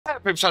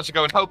People chance to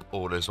go and hope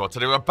all is well.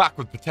 Today we're back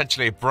with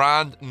potentially a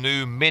brand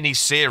new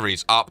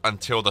mini-series up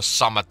until the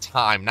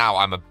summertime. Now,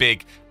 I'm a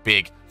big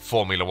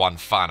Formula 1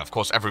 fan. Of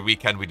course, every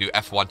weekend we do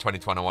F1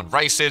 2021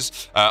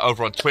 races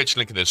over on Twitch.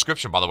 Link in the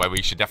description, by the way, where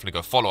you should definitely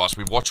go follow us.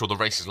 We watch all the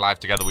races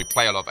live together. We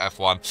play a lot of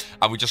F1,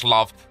 and we just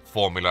love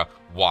Formula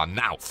 1.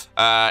 Now,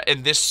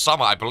 in this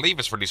summer, I believe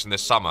it's releasing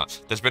this summer,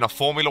 there's been a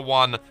Formula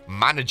 1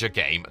 manager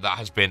game that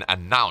has been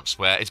announced,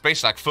 where it's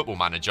basically like Football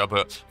Manager,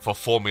 but for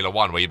Formula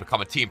 1, where you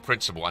become a team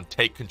principal and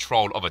take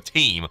control of a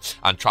team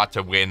and try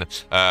to win,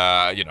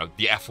 you know,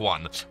 the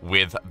F1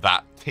 with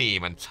that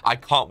team. And I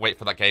can't wait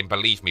for that game.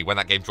 Believe me, when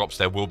that game drops,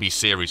 there will be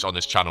series on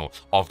this channel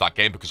of that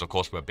game, because, of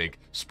course, we're a big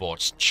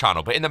sports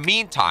channel. But in the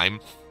meantime,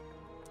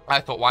 I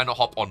thought, why not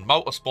hop on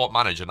Motorsport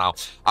Manager? Now,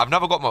 I've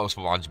never got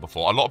Motorsport Manager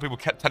before. A lot of people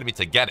kept telling me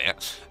to get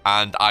it,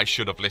 and I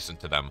should have listened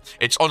to them.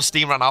 It's on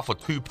Steam right now for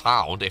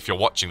 £2 if you're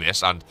watching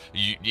this, and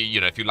you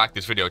know, if you like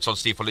this video, it's on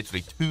Steam for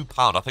literally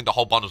 £2. I think the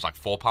whole bundle's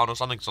like £4 or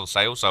something. It's on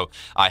sale, so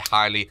I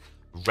highly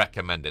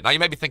recommend it. Now, you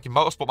may be thinking,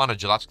 Motorsport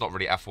Manager, that's not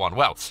really F1.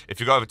 Well, if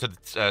you go over to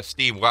the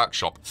Steam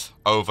Workshop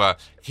over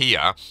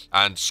here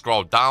and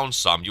scroll down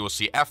some, you will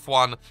see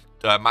F1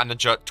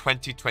 Manager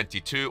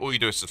 2022. All you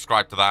do is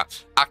subscribe to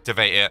that,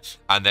 activate it,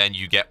 and then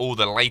you get all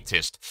the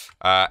latest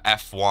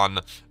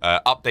F1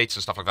 updates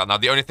and stuff like that. Now,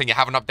 the only thing you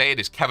haven't updated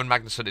is Kevin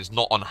Magnussen is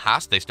not on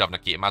Haas. They still have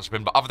Nikita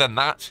Mazepin, but other than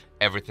that,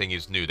 everything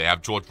is new. They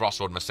have George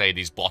Russell and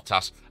Mercedes,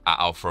 Bottas at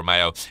Alfa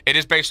Romeo. It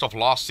is based off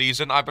last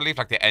season, I believe,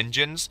 like the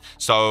engines.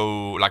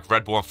 So, like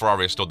Red Bull and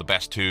Ferrari are still the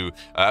best two.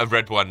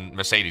 Red Bull and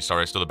Mercedes,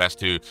 sorry, are still the best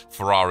two.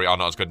 Ferrari are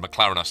not as good.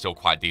 McLaren are still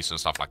quite decent,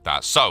 stuff like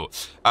that. So,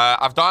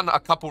 I've done a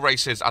couple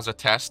races as a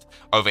test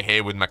over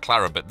here with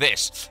McLaren, but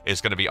this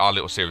is going to be our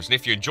little series. And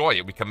if you enjoy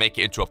it, we can make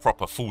it into a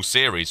proper full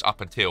series up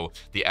until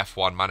the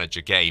F1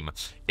 Manager game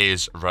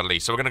is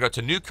released. So, we're going to go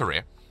to New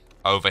Career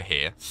over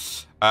here.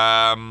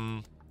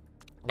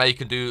 Now you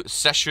can do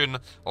session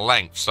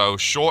length. So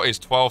short is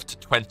 12 to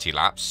 20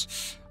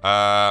 laps.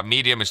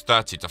 Medium is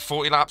 30 to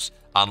 40 laps.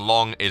 And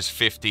long is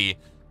 50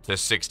 to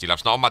 60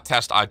 laps. Now on my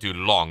test, I do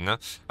long.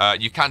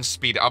 You can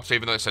speed it up. So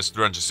even though it says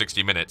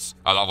 360 minutes,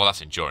 well,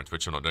 that's endurance,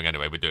 which we're not doing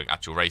anyway. We're doing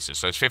actual races.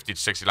 So it's 50 to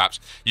 60 laps.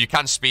 You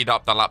can speed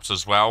up the laps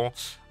as well.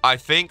 I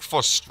think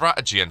for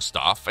strategy and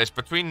stuff, it's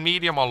between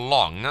medium or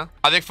long.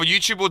 I think for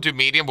YouTube, we'll do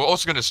medium. We're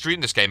also going to stream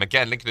this game.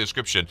 Again, link in the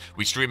description.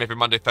 We stream every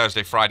Monday,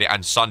 Thursday, Friday,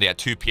 and Sunday at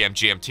 2 p.m.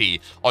 GMT.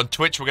 On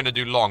Twitch, we're going to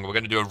do long. We're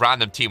going to do a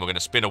random team. We're going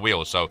to spin a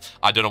wheel, so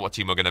I don't know what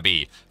team we're going to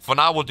be. For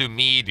now, we'll do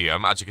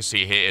medium. As you can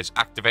see here, it's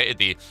activated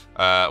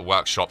the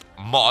workshop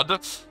mod.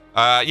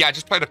 Yeah, I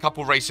just played a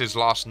couple races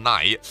last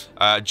night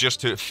just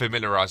to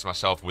familiarize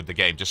myself with the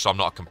game, just so I'm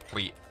not a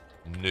complete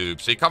noob.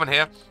 So you come in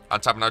here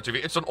and tap on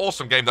TV. It's an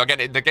awesome game, though.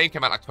 Again, the game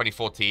came out like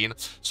 2014,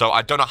 so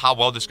I don't know how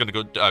well this is going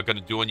to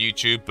do on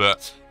YouTube,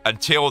 but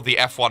until the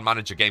F1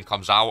 Manager game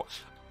comes out,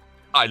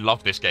 I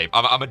love this game.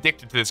 I'm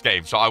addicted to this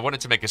game, so I wanted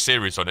to make a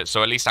series on it,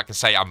 so at least I can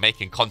say I'm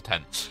making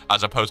content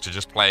as opposed to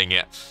just playing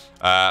it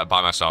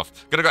by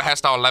myself. Gonna go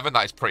hairstyle 11.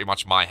 That is pretty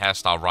much my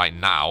hairstyle right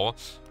now.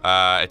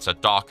 It's a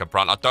darker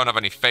brown. I don't have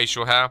any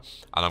facial hair,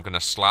 and I'm gonna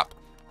slap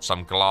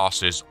some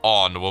glasses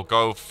on. We'll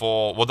go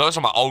for, well, those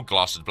are my old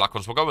glasses, black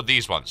ones. We'll go with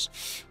these ones,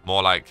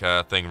 more like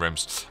thing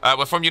rims.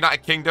 We're from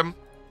United Kingdom.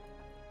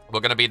 We're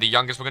going to be the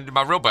youngest. We're going to do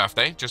my real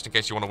birthday, just in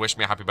case you want to wish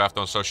me a happy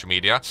birthday on social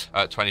media.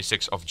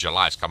 26th of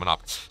July is coming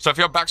up. So if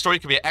you're a backstory, you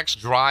can be an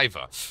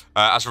ex-driver.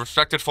 As a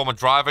respected former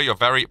driver, your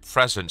very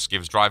presence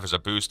gives drivers a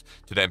boost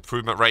to their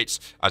improvement rates.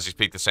 As you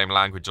speak the same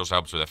language, also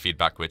helps with their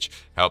feedback, which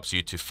helps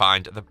you to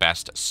find the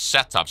best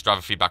setups.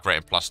 Driver feedback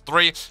rating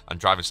 +3 and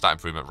driving stat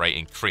improvement rate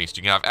increased.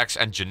 You can have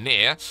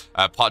ex-engineer,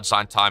 part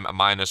design time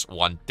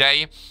 -1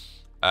 day.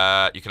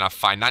 You can have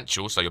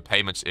financial, so your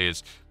payments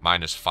is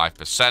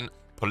 -5%.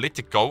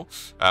 Political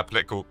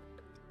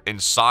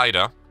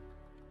insider,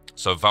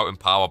 so voting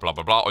power, blah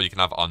blah blah, or you can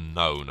have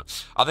unknown.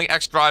 I think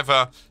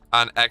ex-driver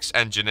and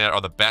ex-engineer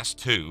are the best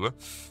two.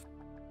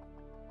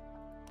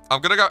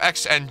 I'm gonna go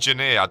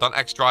ex-engineer. I've done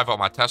ex-driver on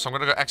my test, so I'm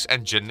gonna go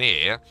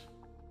ex-engineer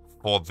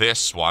for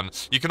this one.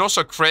 You can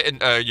also create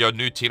your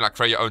new team, like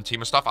create your own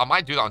team and stuff. I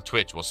might do that on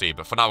Twitch, we'll see,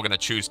 but for now we're gonna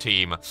choose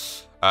team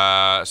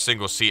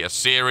single-seater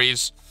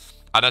series.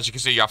 And as you can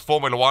see, you have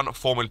Formula 1,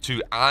 Formula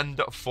 2,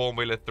 and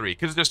Formula 3.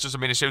 Because this is a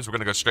mini-series, we're going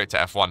to go straight to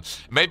F1.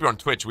 Maybe on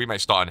Twitch, we may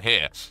start in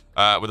here.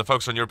 With a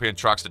focus on European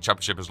tracks, the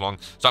championship is long.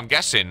 So I'm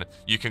guessing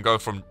you can go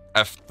from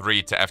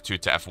F3 to F2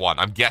 to F1.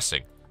 I'm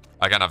guessing.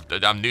 Again,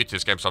 I'm new to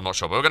this game, so I'm not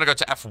sure. But we're going to go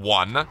to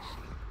F1.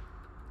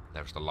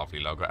 There's the lovely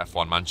logo,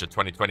 F1 Manager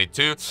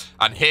 2022.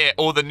 And here,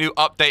 all the new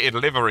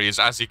updated liveries,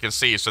 as you can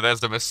see. So there's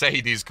the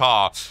Mercedes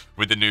car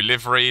with the new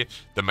livery,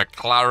 the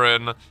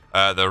McLaren,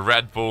 the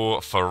Red Bull,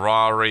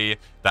 Ferrari,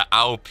 the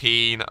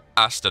Alpine,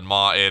 Aston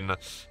Martin,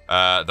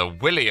 the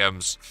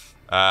Williams,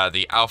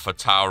 the Alfa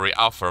Tauri,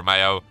 Alfa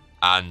Romeo,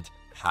 and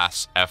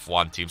Haas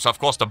F1 team. So, of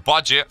course, the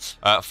budget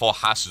for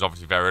Haas is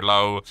obviously very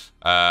low.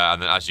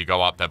 And then as you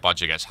go up, their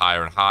budget gets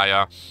higher and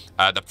higher.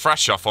 The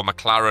pressure for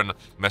McLaren,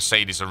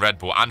 Mercedes, and Red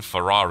Bull, and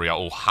Ferrari are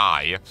all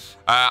high.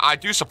 I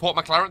do support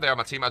McLaren. They are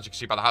my team, as you can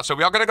see by the hat. So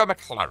we are going to go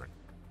McLaren.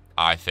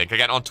 I think.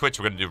 Again, on Twitch,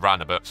 we're going to do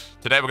random, but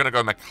today we're going to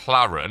go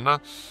McLaren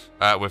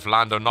with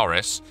Lando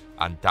Norris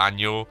and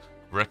Daniel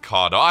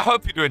Ricciardo. I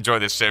hope you do enjoy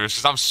this series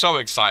because I'm so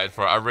excited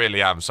for it. I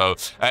really am. So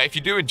if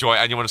you do enjoy it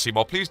and you want to see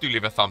more, please do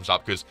leave a thumbs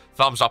up because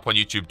thumbs up on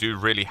YouTube do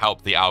really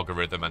help the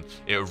algorithm and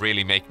it will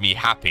really make me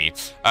happy.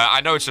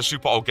 I know it's a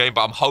super old game,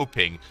 but I'm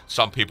hoping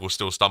some people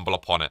still stumble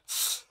upon it.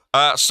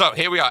 So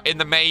here we are in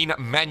the main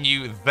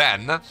menu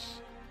then.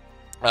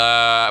 We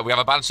have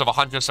a balance of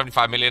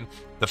 175 million.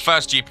 The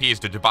first GP is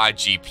the Dubai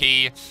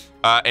GP.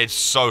 It's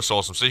so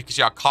awesome. So you can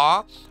see our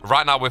car.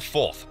 Right now we're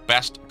 4th.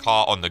 Best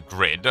car on the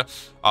grid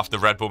after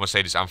Red Bull,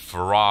 Mercedes, and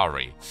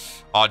Ferrari.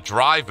 Our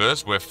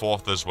drivers, we're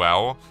 4th as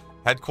well.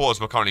 Headquarters,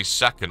 we're currently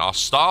 2nd. Our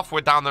staff,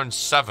 we're down there in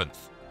 7th.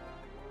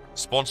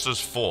 Sponsors,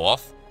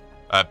 4th.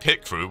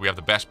 Pit crew, we have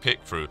the best pit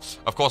crew.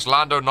 Of course,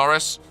 Lando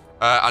Norris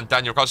and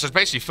Daniel Ricciardo. So it's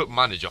basically foot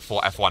manager for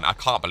F1. I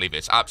can't believe it.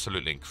 It's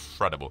absolutely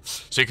incredible.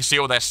 So you can see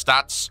all their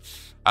stats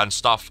and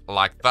stuff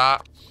like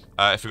that.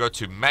 If we go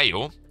to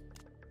mail,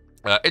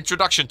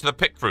 introduction to the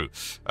pit crew.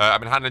 I've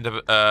been handling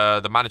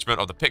the management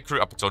of the pit crew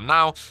up until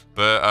now,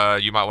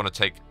 but you might want to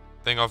take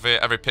thing of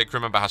it. Every pit crew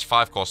member has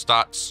 5 core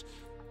stats.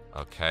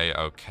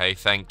 Okay,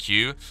 thank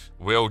you.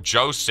 Will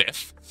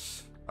Joseph.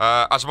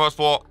 As a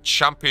Motorsport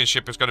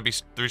Championship, it's going to be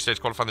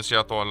 3-stage qualifying this year.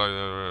 I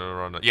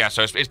thought, yeah,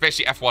 so it's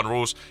basically F1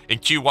 rules. In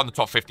Q1, the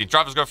top 15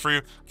 drivers go through.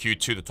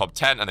 Q2, the top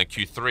 10. And then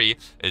Q3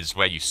 is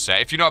where you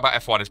say. If you know about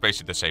F1, it's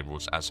basically the same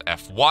rules as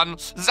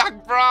F1.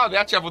 Zach Brown, they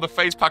actually have all the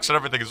face packs and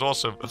everything. It's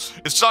awesome.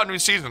 It's starting a new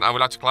season. I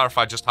would like to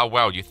clarify just how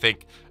well you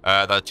think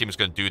that the team is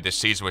going to do this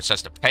season, which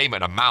says the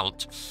payment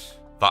amount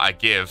that I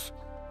give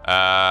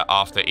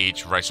after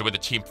each race. So with the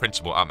team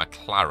principal at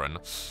McLaren,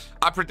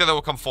 I predict they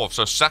will come 4th.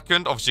 So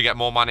 2nd, obviously get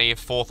more money.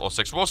 4th or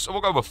 6th.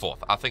 We'll go with 4th.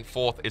 I think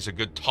 4th is a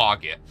good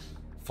target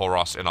for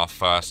us in our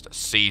first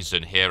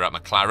season here at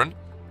McLaren.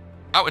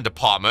 Out in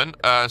department,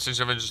 since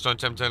I've just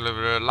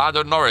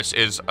Lando Norris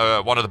is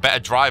one of the better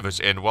drivers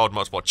in World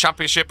Motorsport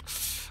Championship,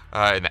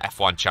 in the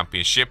F1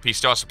 Championship. He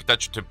still has the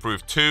potential to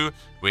improve too,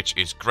 which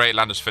is great.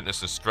 Lando's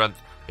fitness and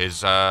strength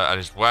is at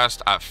his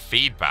worst at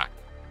feedback.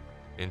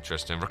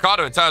 Interesting.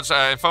 Ricciardo,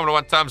 in Formula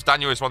 1 terms,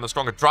 Daniel is one of the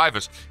stronger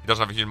drivers. He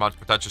doesn't have a huge amount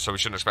of potential, so we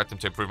shouldn't expect him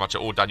to improve much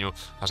at all. Daniel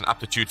has an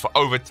aptitude for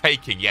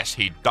overtaking. Yes,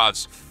 he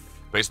does.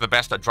 But he's the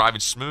best at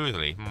driving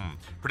smoothly.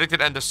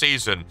 Predicted end of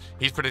season.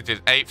 He's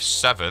predicted 8th,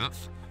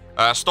 7th.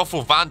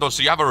 Stoffel Vandal,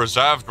 so you have a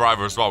reserve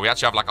driver as well. We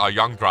actually have like our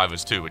young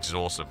drivers too, which is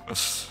awesome.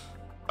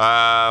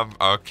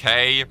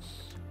 Okay.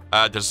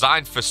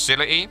 Design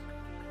facility.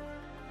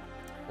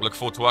 Look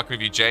forward to working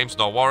with you, James.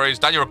 No worries.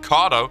 Daniel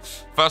Ricciardo.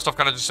 First off,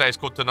 can I just say it's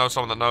good to know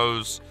someone that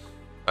knows...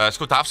 it's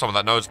good to have someone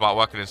that knows about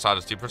working inside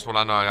as team principal.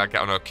 I know I get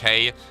on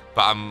okay,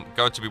 but I'm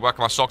going to be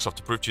working my socks off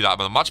to prove to you that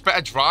I'm a much better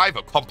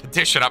driver.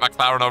 Competition at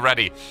McLaren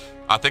already.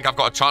 I think I've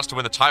got a chance to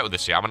win the title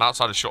this year. I'm an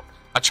outsider short.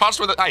 A chance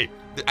to win the...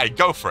 Hey,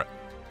 go for it.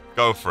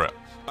 Go for it.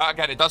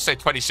 Again, it does say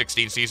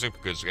 2016 season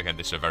because, again,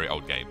 this is a very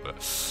old game. But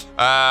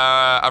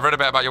I've read a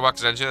bit about your work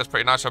as an engineer. That's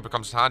pretty nice. Hope it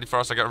comes handy for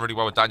us. I get on really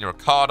well with Daniel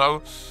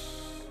Ricciardo.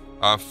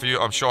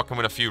 I'm sure I can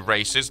win a few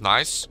races.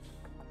 Nice.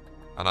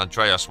 And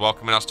Andreas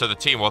welcoming us to the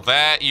team. Well,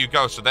 there you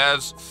go. So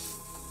there's...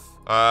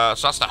 so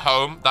that's the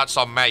home. That's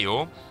our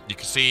mail. You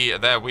can see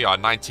there we are,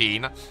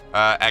 19.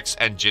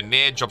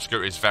 Ex-engineer. Job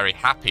security is very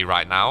happy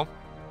right now.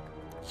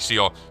 You see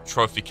your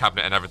trophy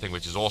cabinet and everything,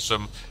 which is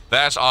awesome.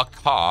 There's our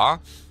car.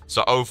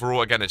 So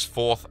overall, again, it's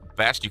 4th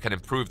best. You can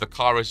improve the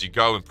car as you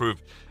go.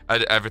 Improve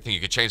everything. You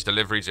can change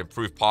deliveries,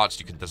 improve parts.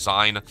 You can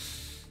design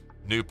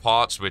new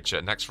parts, which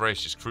next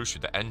race is crucial.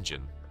 The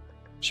engine.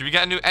 Should we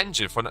get a new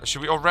engine for...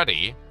 Should we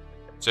already?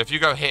 So if you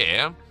go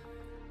here,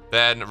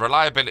 then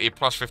reliability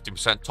plus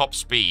 15%, top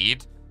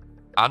speed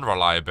and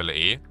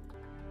reliability.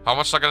 How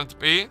much is that going to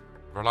be?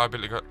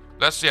 Reliability...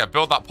 Let's see,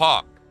 build that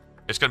part.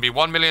 It's going to be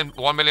 1 million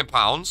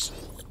pounds.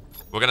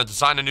 We're going to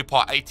design a new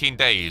part 18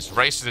 days.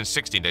 Races in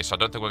 16 days, so I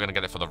don't think we're going to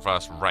get it for the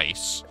first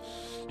race.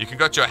 You can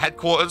go to your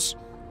headquarters,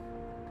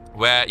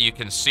 where you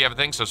can see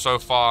everything. So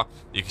far,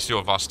 you can see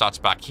all of our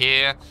stats back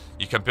here.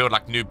 You can build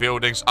like new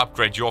buildings,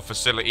 upgrade your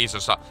facilities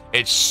and stuff.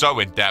 It's so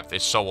in-depth.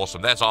 It's so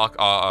awesome. There's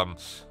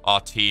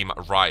our team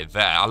right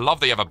there. I love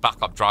that you have a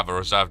backup driver,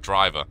 reserve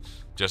driver,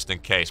 just in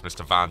case,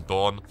 Mr. Van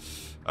Dorn.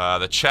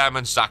 The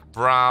chairman, Zach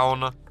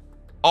Brown.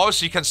 Oh,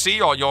 so you can see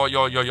your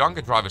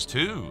younger drivers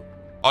too.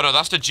 Oh, no,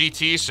 that's the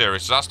GT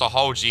series. So that's the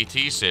whole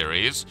GT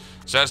series.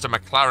 So there's the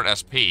McLaren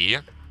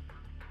SP.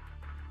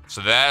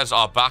 So there's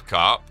our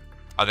backup.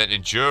 And then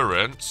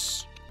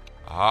endurance.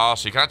 Ah,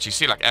 so you can actually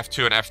see like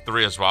F2 and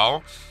F3 as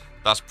well.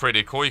 That's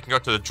pretty cool. You can go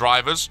to the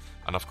drivers.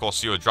 And of course,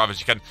 see your drivers.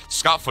 You can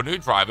scout for new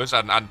drivers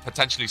and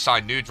potentially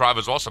sign new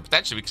drivers also.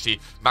 Potentially, we can see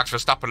Max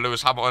Verstappen,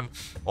 Lewis Hamilton,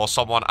 or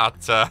someone at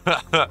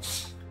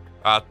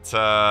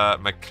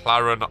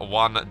McLaren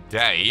one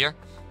day.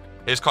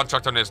 His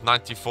contract only has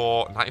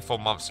 94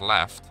 months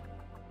left.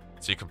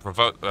 So you can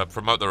promote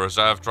the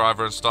reserve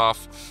driver and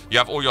stuff. You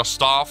have all your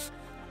staff.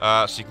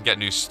 So you can get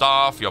new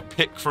staff, your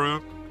pit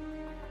crew.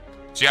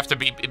 So you have to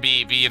be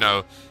you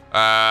know,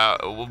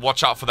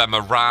 watch out for their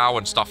morale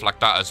and stuff like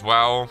that as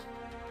well.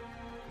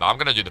 No, I'm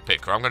going to do the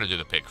pit crew. I'm going to do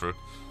the pit crew.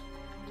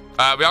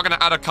 We are going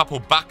to add a couple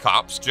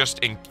backups just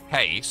in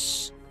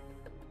case.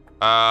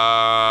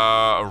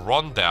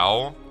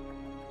 Rondell,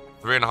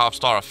 3.5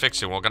 star at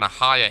fixing. We're going to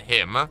hire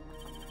him.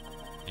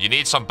 You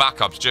need some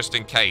backups just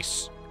in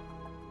case.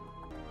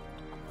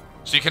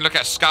 So you can look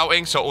at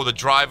scouting, so all the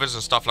drivers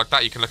and stuff like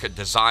that. You can look at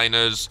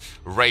designers,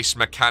 race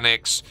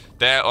mechanics.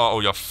 There are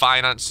all your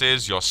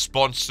finances, your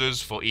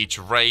sponsors for each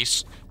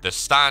race, the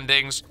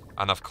standings,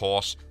 and of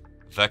course,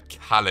 the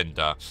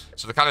calendar.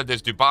 So the calendar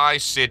is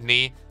Dubai,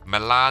 Sydney,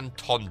 Milan,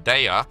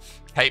 Tondela,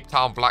 Cape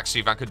Town, Black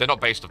Sea, Vancouver. They're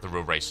not based off the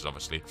real races,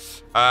 obviously.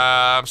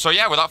 So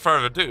yeah, without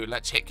further ado,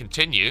 let's hit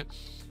continue.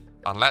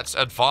 And let's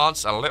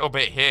advance a little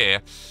bit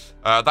here.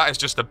 That is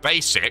just the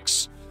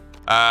basics.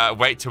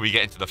 Wait till we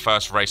get into the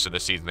first race of the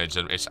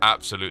season. It's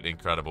absolutely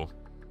incredible.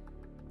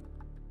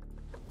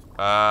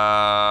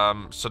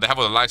 So they have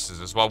all the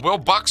licenses as well. Will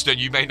Buxton,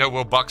 you may know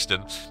Will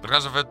Buxton.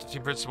 Because of the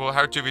team principal,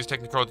 Harry Tuvey is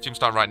taking control of the team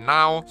starting right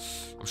now.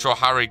 I'm sure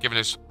Harry, given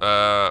his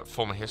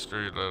former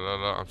history,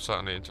 I'm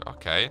certainly into.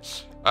 Okay.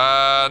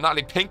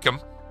 Natalie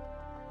Pinkham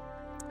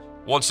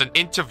wants an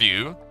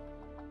interview.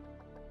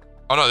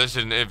 Oh no, this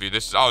is an interview.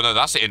 Oh no,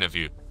 that's an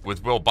interview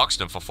with Will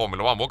Buxton for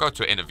Formula 1. We'll go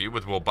to an interview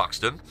with Will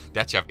Buxton.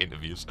 They actually have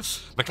interviews.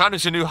 McLaren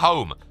is your new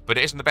home, but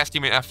it isn't the best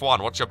team in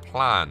F1. What's your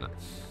plan?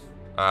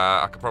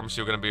 I can promise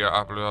you're going to be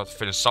able to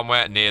finish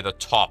somewhere near the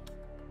top.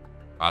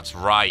 That's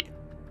right.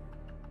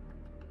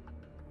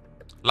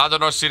 Lando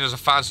Norris seen as a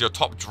fan, so your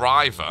top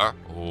driver.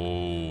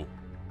 Oh.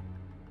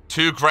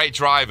 2 great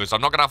drivers.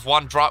 I'm not going to have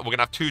one driver. We're going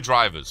to have 2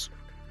 drivers.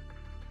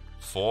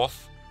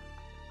 4th.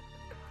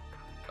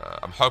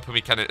 I'm hoping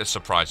we can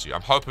surprise you.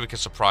 I'm hoping we can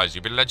surprise you.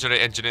 You've been a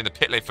legendary engineer in the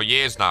pit lane for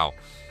years now.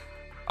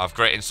 I have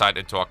great insight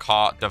into our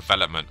car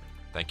development.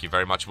 Thank you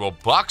very much, Will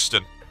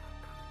Buxton.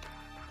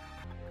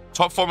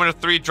 Top Formula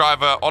 3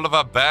 driver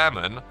Oliver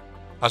Behrman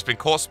has been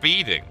caught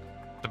speeding.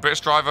 The British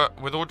driver,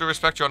 with all due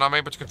respect, you're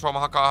unable to control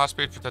my car high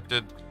speed,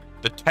 protected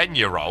the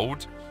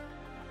 10-year-old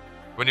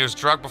when he was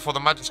dragged before the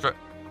magistrate.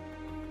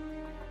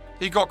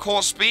 He got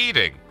caught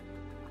speeding.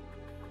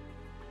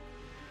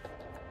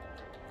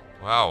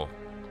 Wow.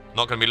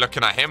 Not going to be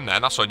looking at him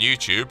then. That's on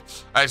YouTube.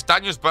 It's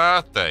Daniel's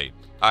birthday.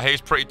 He's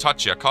pretty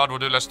touchy. A card will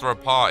do. Let's throw a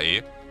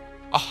party.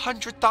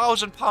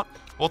 £100,000.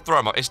 We'll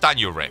throw him a... It's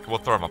Daniel Rick. We'll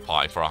throw him a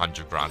pie for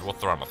 100 grand. We'll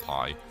throw him a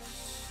pie.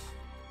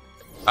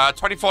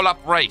 24-lap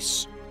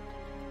race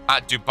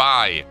at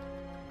Dubai.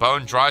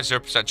 Bone dry.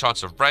 0%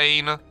 chance of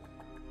rain.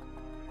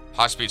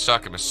 High-speed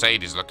circuit.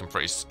 Mercedes looking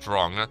pretty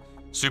strong.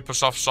 Super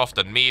soft, soft,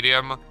 and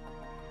medium.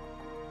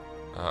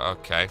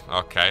 Okay.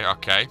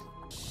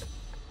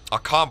 I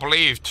can't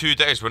believe 2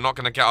 days we're not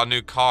going to get our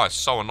new car. It's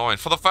so annoying.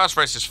 For the first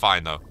race, it's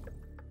fine, though.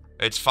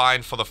 It's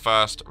fine for the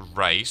first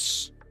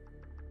race.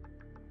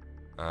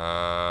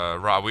 Right,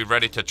 are we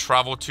ready to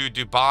travel to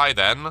Dubai,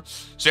 then?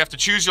 So you have to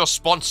choose your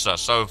sponsor.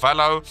 So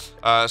Velo,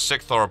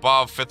 6th or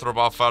above, 5th or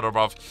above, 3rd or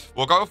above.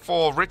 We'll go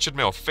for Richard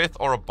Mill, 5th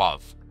or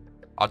above.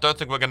 I don't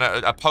think we're going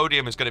to... A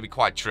podium is going to be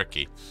quite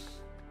tricky.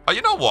 Oh,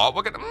 you know what?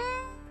 We're going to...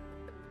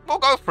 we'll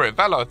go for it.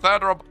 Velo,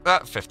 3rd or above...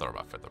 5th or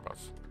above, 5th or above.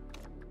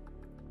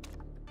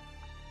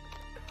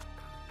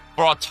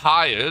 For our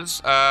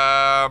tires,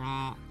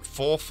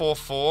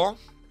 444.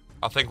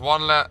 I think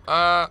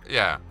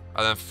yeah.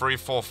 And then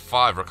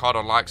 345.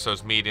 Ricardo likes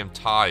those medium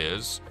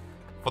tires.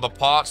 For the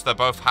parts, they're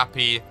both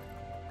happy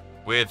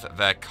with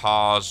their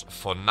cars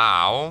for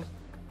now.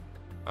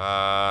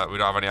 We don't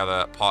have any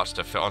other parts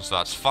to fit on, so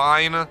that's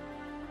fine. And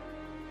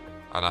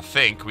I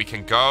think we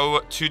can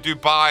go to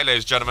Dubai,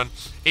 ladies and gentlemen.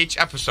 Each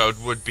episode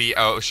would be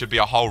should be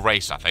a whole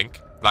race, I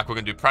think. Like we're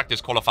going to do practice,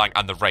 qualifying,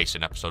 and the race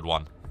in episode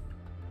 1.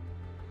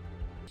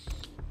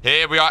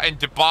 Here we are in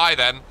Dubai,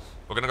 then.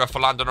 We're going to go for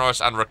Lando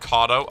Norris and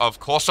Ricardo, of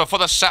course. So for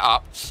the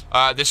setup,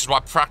 this is why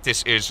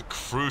practice is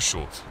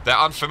crucial. They're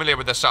unfamiliar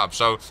with the setup,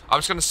 so I'm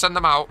just going to send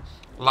them out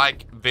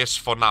like this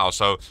for now.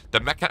 So the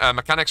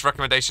mechanics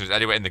recommendation is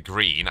anywhere in the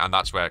green, and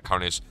that's where it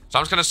currently is. So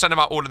I'm just going to send them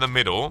out all in the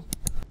middle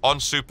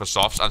on Super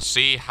Softs and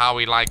see how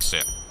he likes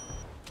it.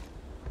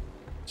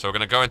 So we're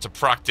going to go into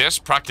practice.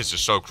 Practice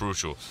is so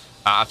crucial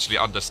at actually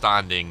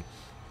understanding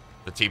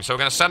the team. So we're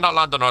going to send out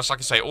Lando Norris, like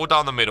I say, all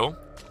down the middle.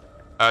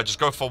 Just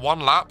go for 1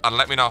 lap and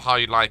let me know how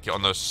you like it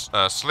on those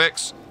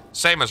slicks.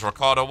 Same as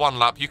Ricardo, 1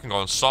 lap. You can go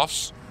on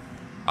softs.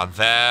 And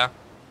there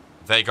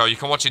you go. You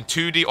can watch in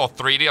 2D or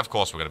 3D. Of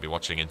course, we're going to be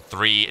watching in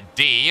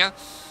 3D.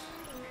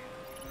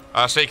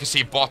 So you can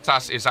see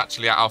Bottas is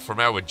actually at Alfa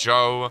Romeo with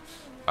Joe.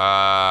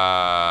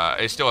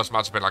 It still has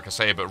Mazepin, like I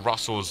say, but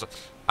Russell's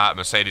at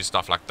Mercedes,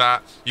 stuff like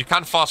that. You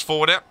can fast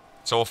forward it.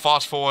 So we'll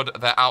fast forward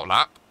their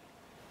outlap.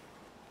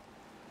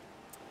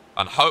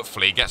 And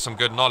hopefully get some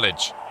good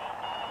knowledge.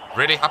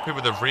 Really happy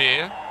with the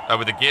rear,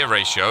 with the gear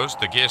ratios.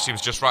 The gear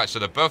seems just right, so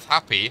they're both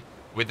happy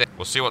with it.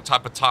 We'll see what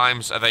type of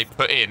times they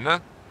put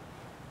in.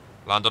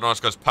 Lando Norris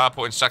goes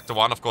purple in Sector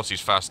 1. Of course, he's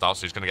first out,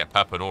 so he's going to get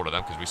purple in all of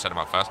them because we set him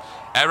up first.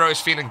 Aero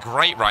is feeling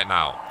great right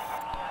now.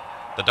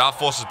 The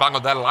downforce is bang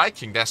on. They're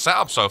liking their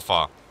setup so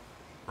far.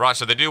 Right,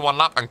 so they do 1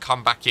 lap and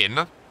come back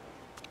in.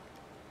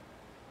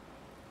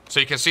 So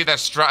you can see their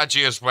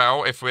strategy as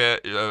well. If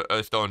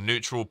they're on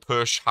neutral,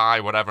 push, high,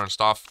 whatever and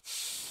stuff.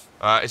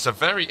 It's a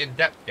very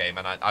in-depth game,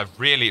 and I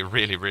really,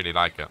 really, really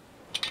like it.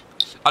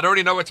 I don't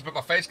really know where to put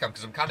my face cam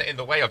because I'm kind of in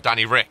the way of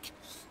Danny Rick.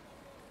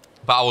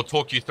 But I will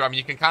talk you through. I mean,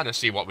 you can kind of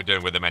see what we're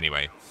doing with him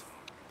anyway.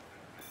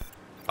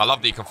 I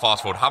love that you can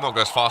fast forward. Hamilton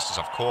goes fastest,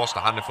 of course. The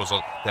handling feels...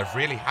 They're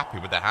really happy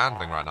with their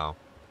handling right now.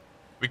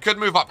 We could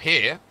move up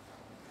here.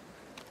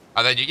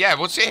 And then, yeah,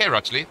 we'll sit here,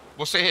 actually.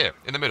 We'll sit here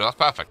in the middle. That's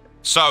perfect.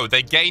 So,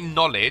 they gain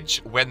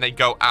knowledge when they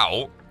go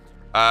out.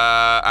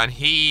 And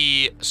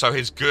so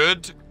he's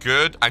good,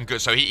 and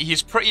good. So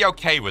he's pretty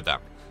okay with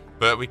them.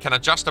 But we can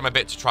adjust them a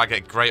bit to try and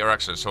get greater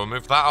excellence. So we'll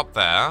move that up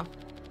there.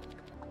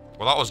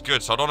 Well, that was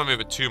good, so I don't want to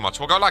move it too much.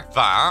 We'll go like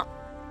that.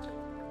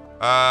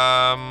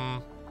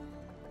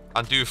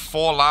 And do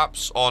 4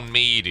 laps on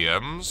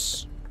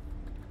mediums.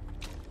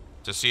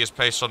 To see his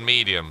pace on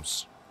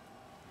mediums.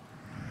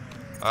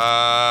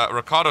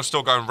 Ricciardo's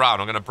still going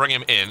round. I'm going to bring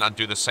him in and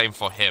do the same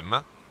for him.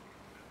 But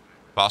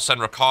I'll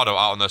send Ricciardo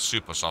out on the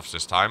super softs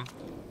this time.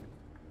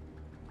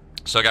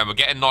 So again, we're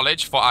getting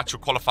knowledge for actual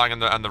qualifying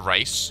and the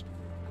race.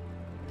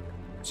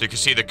 So you can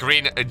see the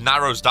green, it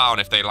narrows down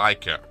if they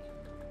like it.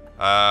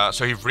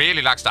 So he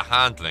really likes the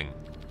handling.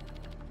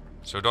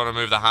 So we don't want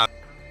to move the hand.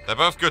 They're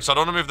both good, so I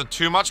don't want to move them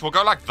too much. We'll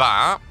go like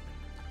that.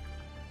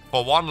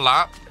 For 1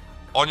 lap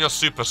on your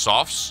super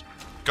softs.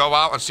 Go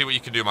out and see what you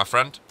can do, my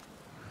friend.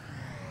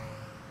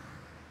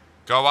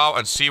 Go out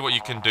and see what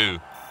you can do.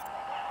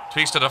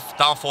 Tweaks to the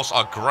downforce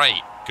are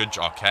great. Good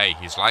job. Okay,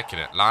 he's liking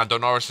it. Lando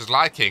Norris is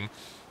liking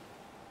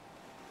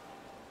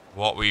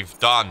what we've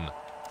done.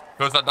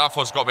 Feels like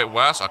downforce got a bit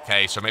worse.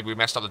 Okay, so maybe we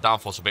messed up the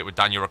downforce a bit with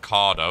Daniel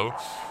Ricciardo.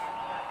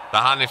 The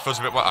handling feels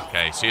a bit worse.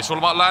 Okay, see, it's all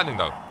about learning,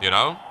 though, you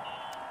know?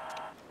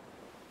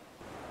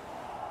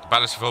 The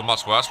balance feels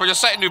much worse. Well, you're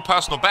setting new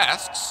personal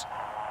bests.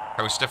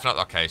 Can we stiffen up?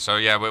 Okay, so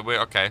yeah,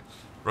 we're okay.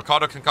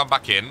 Ricciardo can come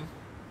back in.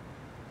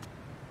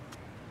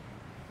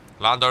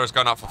 Lando is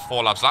going up for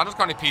 4 laps. Lando's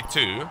currently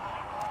P2.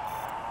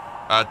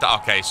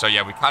 Okay, so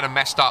yeah, we kind of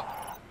messed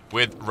up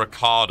with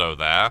Ricciardo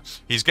there.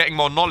 He's getting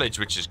more knowledge,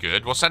 which is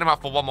good. We'll send him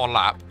out for 1 more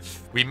lap.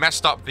 We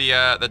messed up the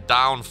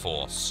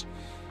downforce.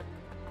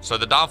 So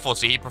the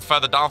downforce, he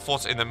preferred the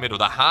downforce in the middle.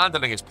 The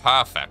handling is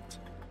perfect.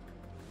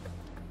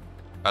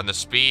 And the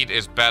speed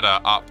is better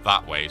up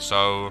that way.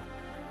 So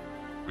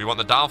we want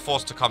the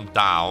downforce to come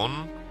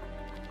down.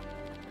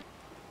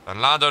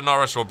 And Lando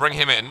Norris, will bring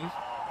him in.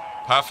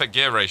 Perfect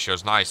gear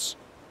ratios, nice.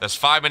 There's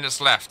 5 minutes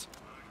left.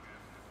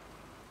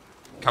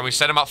 Can we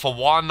set him up for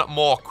 1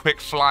 more quick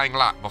flying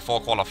lap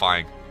before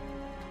qualifying?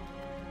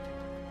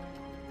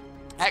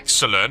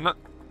 Excellent.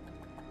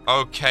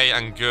 Okay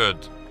and good.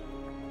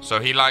 So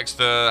he likes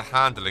the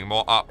handling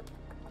more up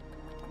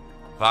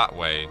that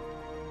way.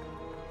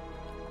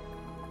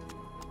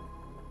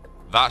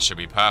 That should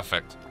be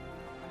perfect.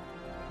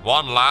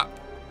 1 lap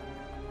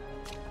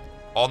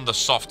on the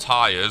soft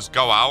tires.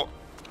 Go out.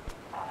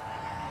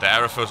 The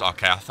aero feels...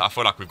 Okay, I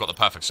feel like we've got the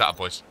perfect setup,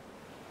 boys.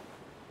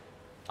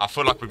 I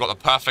feel like we've got the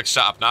perfect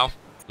setup now.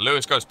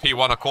 Lewis goes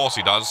P1, of course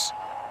he does.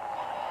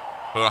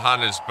 But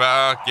handling is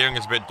better. Gearing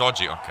is a bit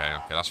dodgy. Okay,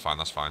 that's fine,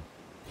 that's fine.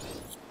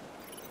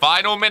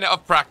 Final minute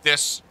of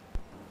practice.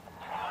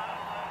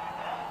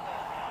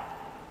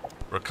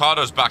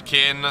 Ricciardo's back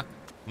in.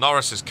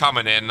 Norris is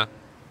coming in.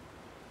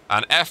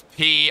 And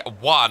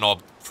FP1, or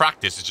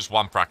practice, it's just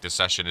 1 practice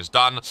session, is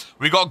done.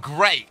 We got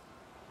great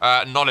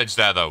knowledge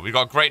there, though. We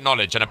got great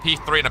knowledge. And a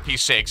P3 and a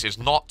P6 is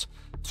not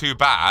too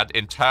bad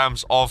in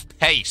terms of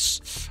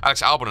pace.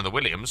 Alex Albon and the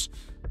Williams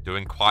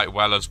doing quite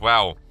well as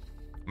well.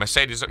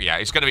 Mercedes, yeah,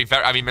 it's going to be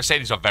very... I mean,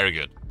 Mercedes are very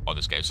good on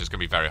this game, so it's going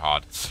to be very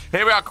hard.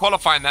 Here we are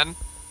qualifying then.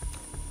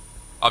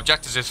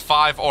 Objectives is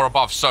 5 or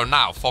above. So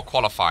now, for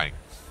qualifying,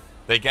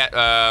 they get...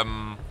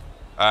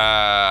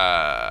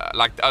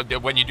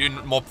 when you do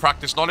more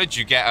practice knowledge,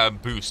 you get a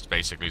boost,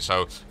 basically.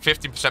 So,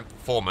 15%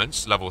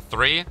 performance, level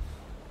 3.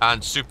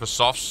 And super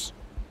softs.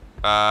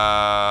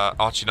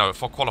 Actually, no,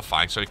 for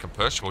qualifying, so you can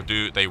push, we'll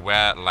do they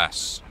wear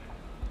less.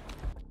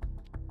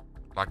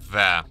 Like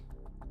there.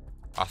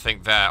 I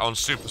think there. On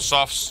super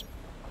softs.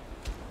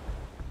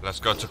 Let's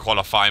go to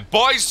qualifying.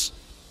 Boys!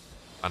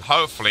 And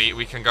hopefully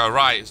we can go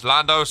right.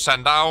 Lando,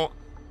 send out.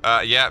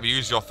 Yeah,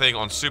 use your thing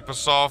on super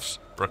softs.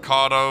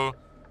 Ricciardo.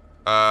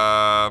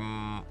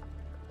 Oh,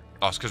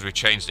 it's because we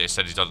changed it. It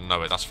said he doesn't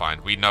know it. That's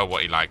fine. We know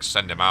what he likes.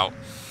 Send him out.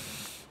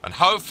 And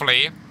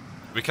hopefully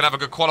we can have a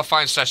good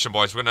qualifying session,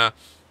 boys. We're going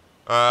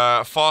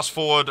to fast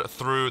forward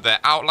through their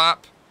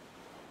outlap.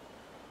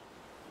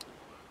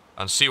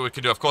 And see what we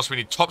can do. Of course, we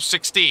need top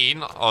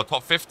 16 or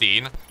top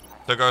 15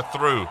 to go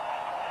through.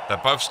 They're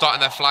both starting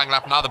their flying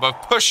lap now. They're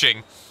both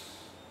pushing.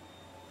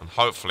 And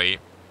hopefully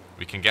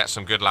we can get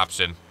some good laps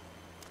in.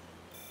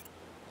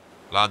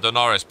 Lando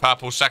Norris,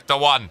 purple sector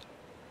 1.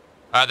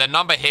 Their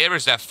number here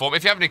is their form.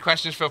 If you have any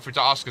questions, feel free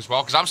to ask as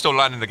well, because I'm still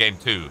learning the game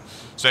too.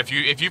 So if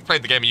you've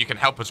played the game and you can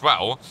help as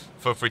well,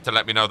 feel free to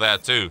let me know there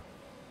too.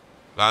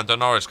 Lando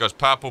Norris goes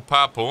purple,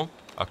 purple.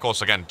 Of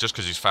course, again, just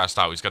because he's first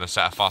out, he's going to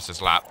set a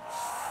fastest lap.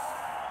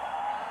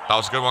 That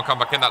was a good one. Come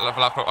back in that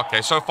level lap.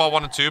 Okay, so far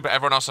 1 and 2, but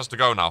everyone else has to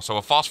go now. So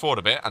we'll fast forward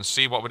a bit and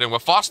see what we're doing. We're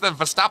faster than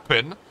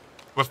Verstappen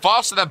We're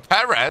faster than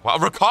Perez. Well,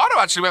 Ricciardo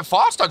actually went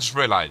fast, I just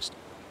realized.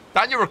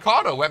 Daniel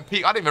Ricciardo went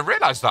peak. I didn't even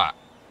realize that.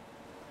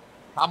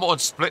 Hamilton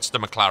splits the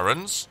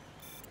McLarens.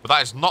 But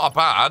that is not a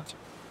bad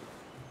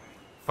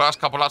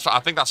first couple laps. I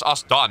think that's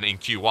us done in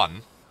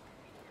Q1.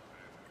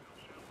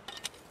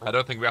 I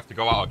don't think we have to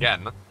go out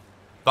again.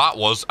 That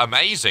was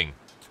amazing.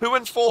 2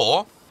 and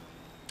 4.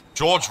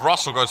 George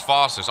Russell goes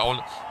fastest.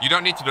 You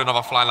don't need to do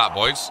another flying lap,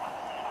 boys.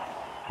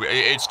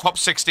 It's top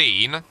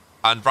 16.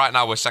 And right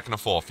now we're 2nd and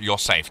 4th. You're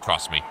safe,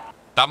 trust me.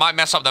 That might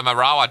mess up the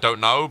morale, I don't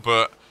know.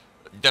 But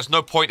there's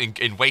no point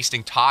in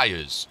wasting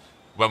tyres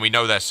when we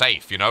know they're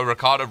safe. You know,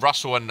 Ricciardo,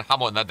 Russell and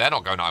Hamilton, they're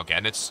not going out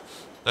again.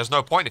 There's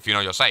no point if you know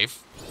you're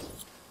safe.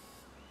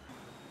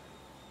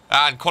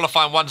 And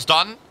qualifying 1's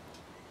done.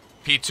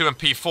 P2 and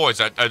P4 is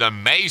an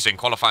amazing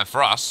qualifying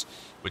for us,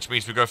 which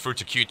means we go through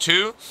to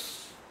Q2,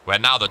 where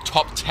now the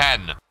top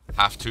 10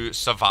 have to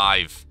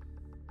survive.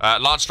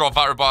 Lance Stroll,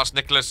 Valtteri Bottas,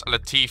 Nicholas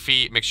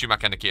Latifi, Mick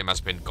Schumacher, and Nikita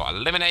Mazepin got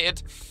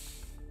eliminated.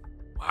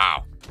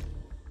 Wow.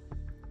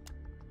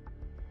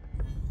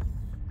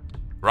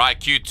 Right,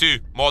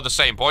 Q2. More of the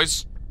same,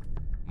 boys.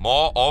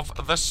 More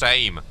of the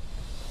same.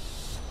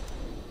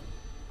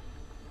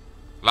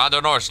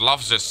 Lando Norris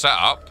loves this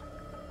setup.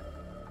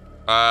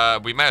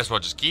 We may as well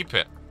just keep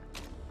it.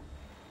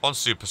 On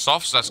Super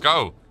Softs, let's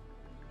go.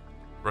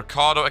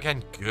 Ricciardo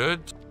again,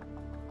 good.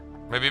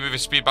 Maybe move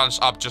his speed balance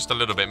up just a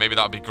little bit. Maybe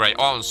that would be great.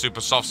 On Super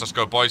Softs, let's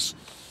go, boys.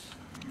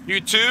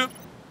 Q2,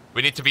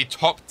 we need to be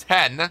top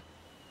 10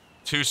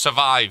 to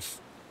survive.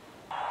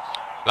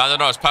 Lando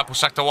Norris, purple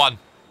sector 1.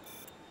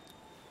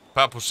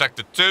 Purple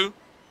sector 2.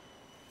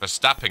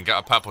 Verstappen get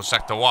a purple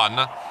sector 1.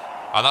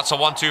 And that's a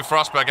 1-2 for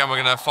us. But again,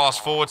 we're going to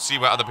fast forward, see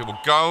where other people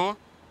go.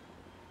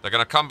 They're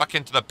going to come back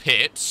into the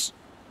pits.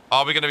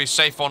 Are we going to be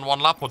safe on 1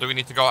 lap, or do we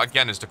need to go out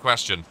again is the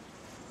question.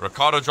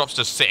 Ricciardo drops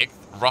to 6th.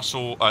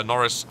 Russell,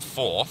 Norris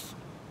 4th.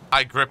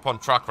 High grip on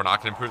track run. I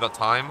can improve that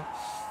time.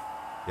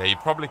 Yeah, you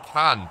probably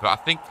can. But I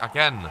think,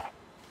 again,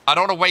 I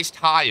don't want to waste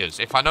tyres.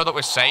 If I know that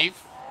we're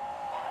safe,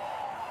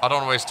 I don't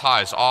want to waste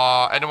tyres.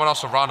 Are anyone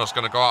else around us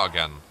going to go out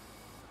again?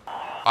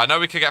 I know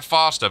we could get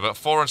faster, but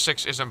 4 and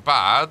 6 isn't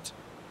bad.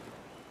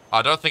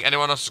 I don't think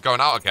anyone else is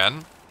going out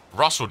again.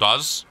 Russell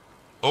does.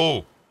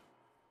 Oh.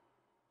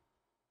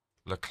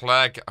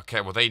 Leclerc.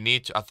 Okay, well, they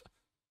need to...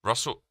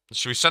 Russell...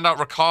 Should we send out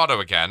Ricciardo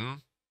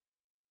again?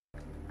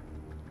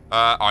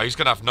 He's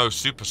going to have no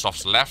super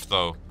softs left,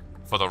 though,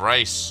 for the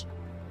race.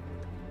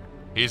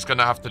 He's going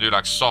to have to do,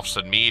 like, softs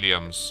and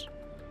mediums.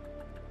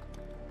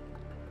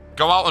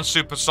 Go out on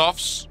super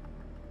softs.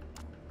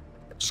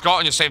 Just go out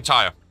on your same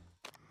tyre.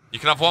 You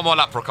can have 1 more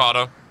lap,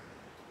 Ricciardo.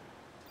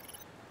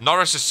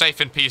 Norris is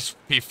safe in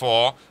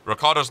P4.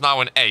 Ricciardo's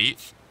now in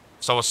 8th.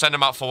 So we'll send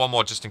him out for 1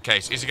 more just in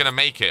case. Is he going to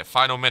make it?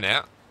 Final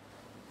minute.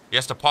 He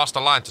has to pass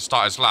the line to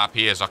start his lap.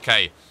 He is.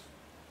 Okay.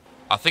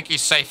 I think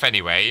he's safe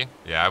anyway.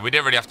 Yeah, we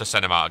didn't really have to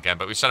send him out again,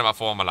 but we sent him out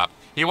for 1 more lap.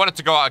 He wanted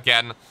to go out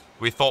again.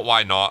 We thought,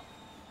 why not?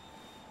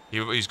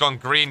 He's gone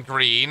green,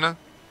 green.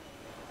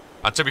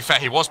 And to be fair,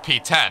 he was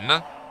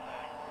P10.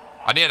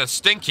 And he had a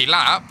stinky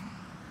lap.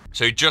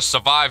 So he just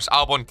survives.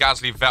 Albon,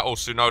 Gasly, Vettel,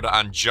 Tsunoda,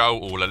 and Joe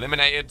all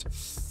eliminated.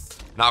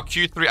 Now,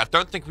 Q3, I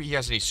don't think he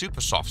has any super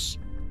softs.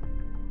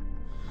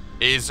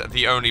 Is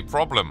the only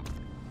problem.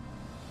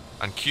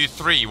 And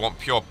Q3, you want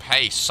pure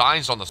pace.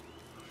 Signs on the...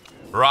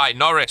 Right,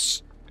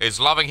 Norris is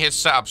loving his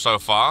setup so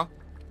far.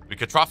 We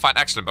could try to find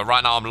excellent, but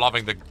right now I'm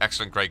loving the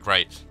excellent, great,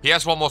 great. He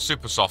has 1 more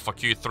super soft for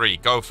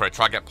Q3. Go for it.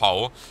 Try to get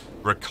pole.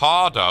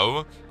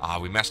 Ricciardo.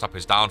 We messed up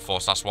his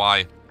downforce. That's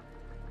why.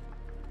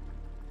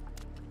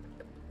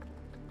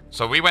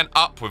 So we went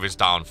up with his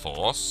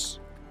downforce.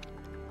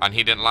 And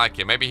he didn't like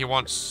it. Maybe he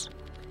wants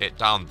it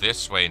down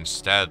this way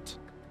instead.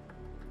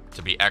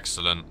 To be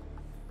excellent.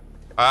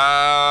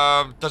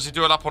 Does he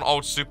do it up on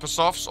old super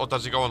softs? Or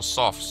does he go on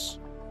softs?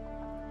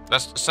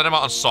 Let's send him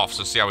out on softs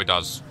and see how he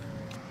does.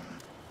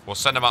 We'll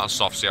send him out on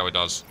softs, see how he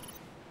does.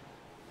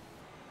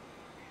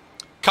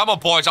 Come on,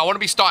 boys. I want to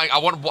be starting. I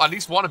want at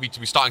least one of you to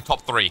be starting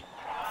top 3.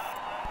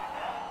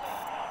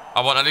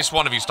 I want at least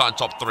one of you starting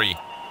top 3.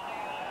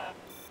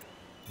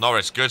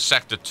 Norris, good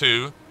sector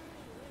 2.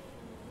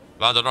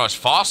 Lando Norris,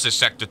 fastest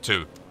sector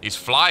 2. He's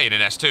flying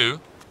in S2.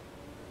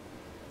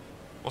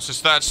 What's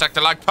his 3rd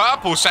sector like?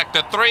 Purple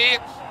sector 3.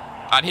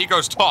 And he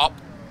goes top.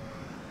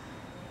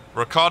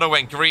 Ricciardo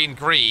went green,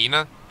 green.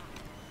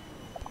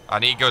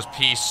 And he goes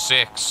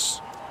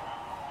P6.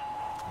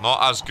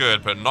 Not as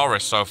good, but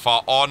Norris so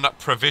far on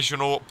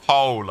provisional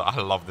pole. I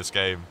love this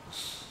game.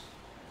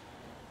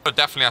 It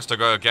definitely has to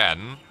go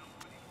again.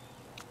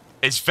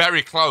 It's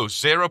very close.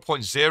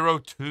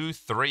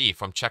 0.023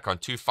 from Checo on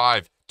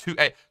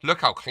 2.528.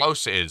 Look how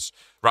close it is.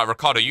 Right,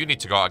 Ricciardo, you need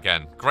to go out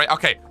again. Great.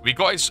 Okay, we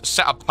got his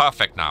setup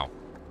perfect now.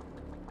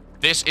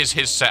 This is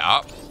his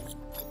setup.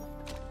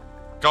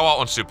 Go out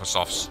on super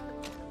softs.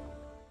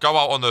 Go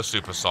out on those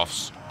super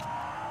softs.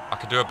 I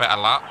could do a better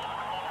lap.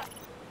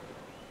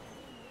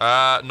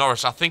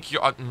 Norris, I think you...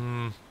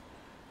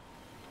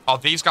 Are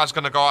these guys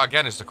going to go out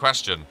again is the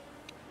question.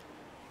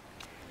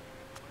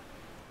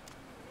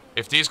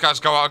 If these guys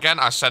go out again,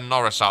 I send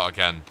Norris out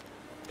again.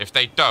 If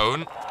they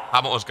don't,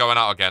 Hamilton's going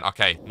out again.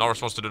 Okay,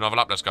 Norris wants to do another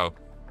lap. Let's go.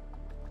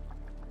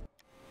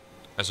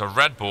 There's a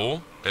Red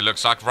Bull, it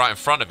looks like, right in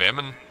front of him,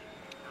 and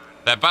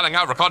they're battling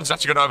out. Ricciardo's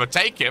actually going to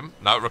overtake him.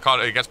 No,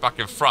 Ricciardo gets back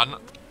in front.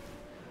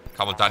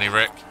 Come on, Danny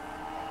Rick.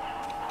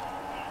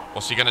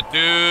 What's he going to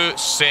do?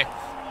 Sick.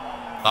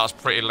 That was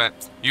pretty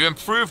lit. You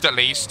improved at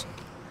least.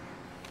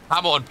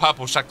 Hamilton,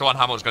 purple, sector 1.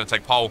 Hamilton's going to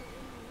take pole.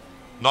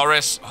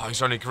 Norris. Oh,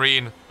 he's only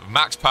green.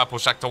 Max, purple,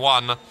 sector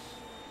 1.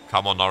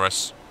 Come on,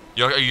 Norris.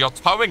 You're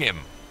towing him.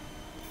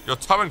 You're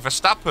towing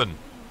Verstappen.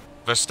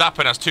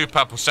 Verstappen has 2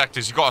 purple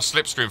sectors. You've got a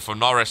slipstream from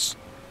Norris.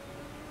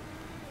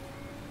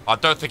 I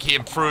don't think he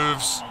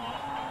improves.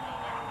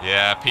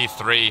 Yeah,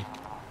 P3.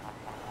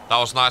 That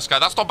was nice, guy.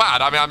 That's not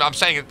bad. I mean, I'm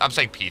saying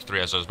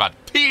P3 as bad.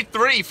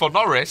 P3 for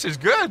Norris is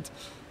good.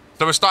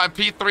 So we're starting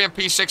P3 and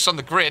P6 on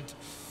the grid.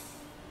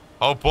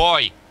 Oh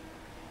boy.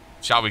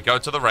 Shall we go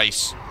to the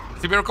race?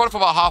 We've been recording for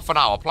about half an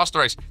hour plus the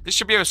race. This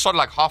should be a solid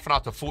like half an hour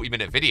to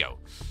 40-minute video.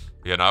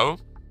 You know?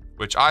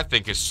 Which I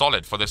think is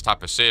solid for this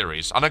type of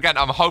series. And again,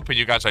 I'm hoping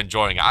you guys are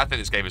enjoying it. I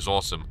think this game is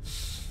awesome.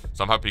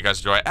 So I'm hoping you guys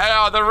enjoy it.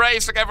 Hey, the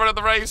race! Look, everyone at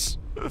the race!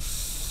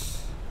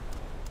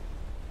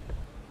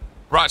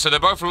 Right, so they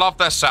both love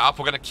their setup.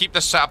 We're going to keep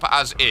the setup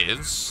as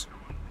is.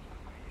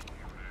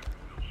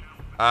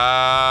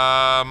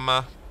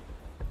 Tire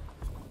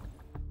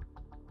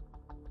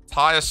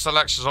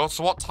selections.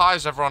 So what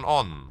tires everyone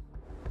on?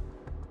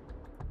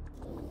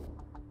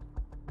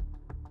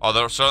 Oh,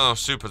 they're on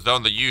supers. They're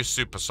on the U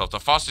Super Soft. The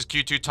fastest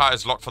Q2 tire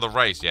is locked for the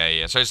race.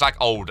 Yeah. So it's like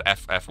old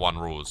F1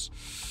 rules.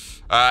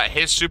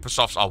 His Super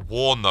Softs are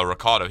worn though,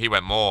 Ricciardo. He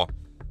went more.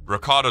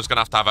 Ricciardo's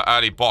going to have an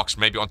early box,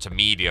 maybe onto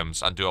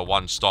mediums, and do a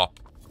one stop.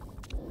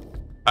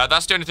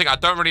 That's the only thing. I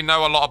don't really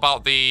know a lot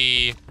about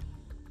the...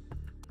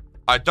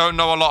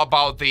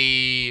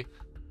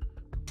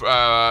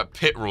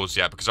 pit rules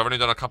yet, because I've only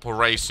done a couple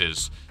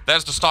races.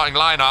 There's the starting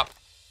lineup.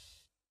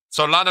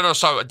 So,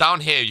 down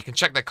here, you can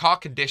check their car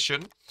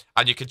condition,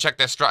 and you can check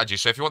their strategy.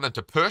 So, if you want them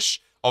to push,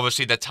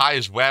 obviously their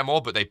tires wear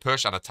more, but they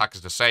push, and attack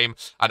is the same.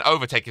 And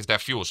overtake is their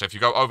fuel. So, if you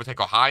go overtake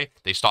or high,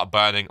 they start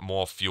burning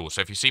more fuel. So,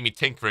 if you see me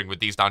tinkering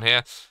with these down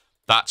here,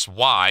 that's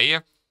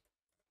why.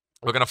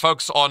 We're going to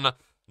focus on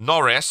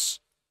Norris.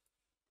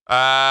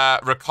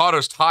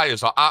 Ricciardo's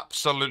tires are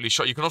absolutely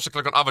short. You can also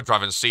click on other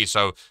driver and see.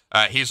 So,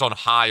 he's on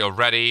high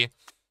already.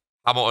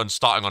 Hamilton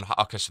starting on high.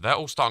 Okay, so they're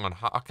all starting on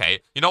high. Okay,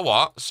 you know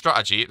what?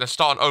 Strategy. Let's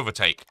start on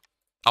overtake.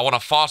 I want a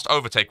fast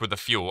overtake with the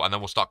fuel, and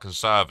then we'll start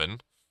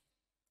conserving.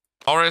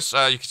 Norris,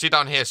 you can see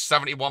down here,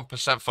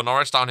 71% for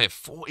Norris. Down here,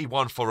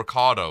 41 for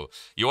Ricciardo.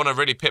 You want to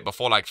really pit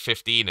before like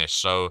 15-ish.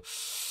 So,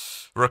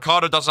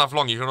 Ricciardo doesn't have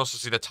long. You can also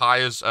see the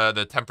tires,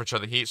 the temperature,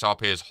 the heat. So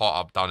up here is hot,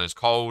 up down is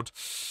cold.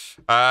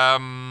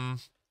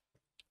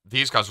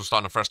 These guys will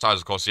start on fresh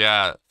tires, of course.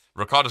 Yeah,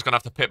 Ricciardo's going to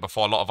have to pit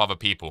before a lot of other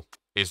people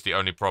is the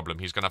only problem.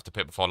 He's going to have to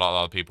pit before a lot of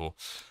other people.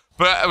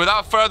 But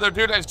without further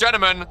ado, ladies and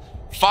gentlemen,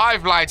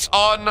 5 lights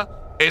on,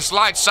 it's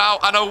lights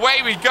out, and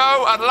away we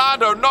go. And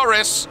Lando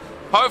Norris,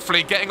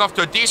 hopefully getting off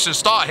to a decent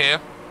start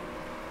here.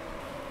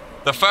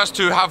 The first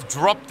 2 have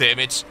dropped him.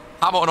 It's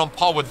Hamilton on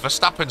pole with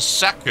Verstappen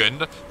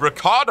second.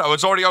 Ricciardo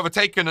has already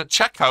overtaken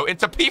Checo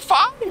into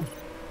P5.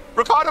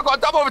 Ricciardo got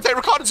a double overtake.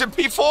 Ricciardo's in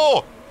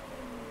P4.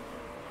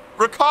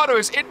 Ricciardo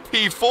is in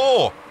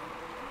P4.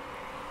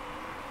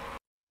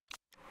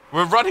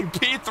 We're running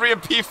P3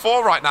 and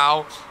P4 right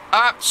now.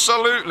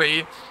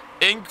 Absolutely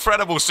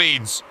incredible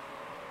scenes.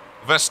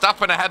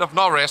 Verstappen ahead of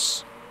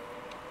Norris.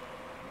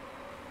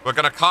 We're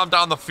going to calm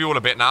down the fuel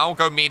a bit now.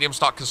 Go medium,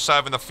 start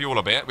conserving the fuel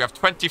a bit. We have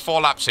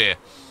 24 laps here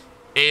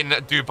in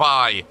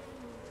Dubai.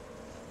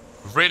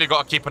 Really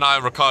got to keep an eye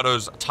on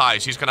Ricciardo's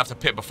tyres. He's going to have to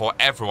pit before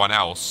everyone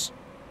else.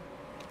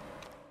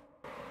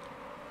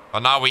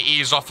 And now we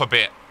ease off a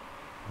bit.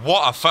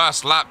 What a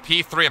first lap.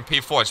 P3 and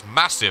P4 is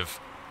massive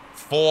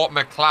for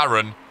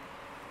McLaren.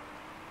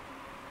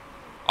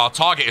 Our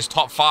target is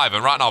top 5,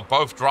 and right now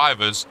both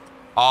drivers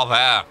are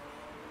there.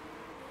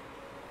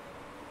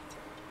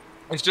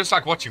 It's just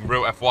like watching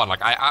real F1.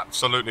 Like, I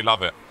absolutely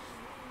love it.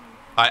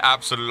 I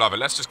absolutely love it.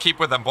 Let's just keep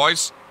with them,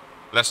 boys.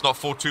 Let's not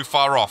fall too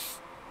far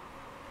off.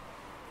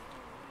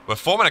 We're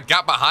forming a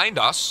gap behind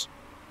us.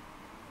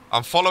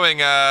 I'm following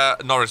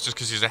Norris just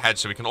because he's ahead,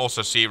 so we can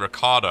also see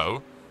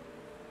Ricciardo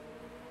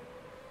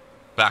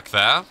back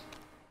there.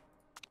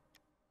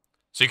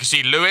 So you can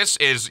see Lewis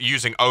is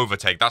using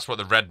overtake. That's what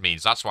the red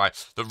means. That's why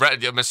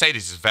the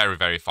Mercedes is very,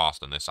 very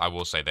fast on this. I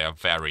will say they are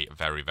very,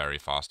 very, very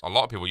fast. A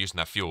lot of people using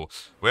their fuel.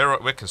 We're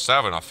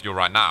conserving our fuel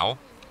right now.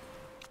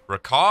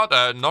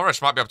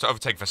 Norris might be able to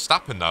overtake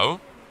Verstappen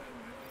though.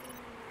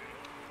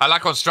 I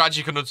like on strategy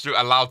you can also do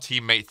allow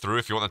teammate through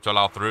if you want them to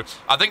allow through.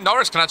 I think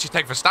Norris can actually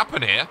take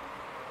Verstappen here.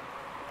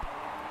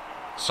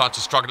 Starting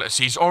to struggle.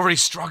 See, he's already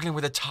struggling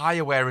with a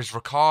tyre wear is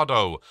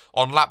Ricciardo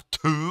on lap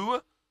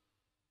 2.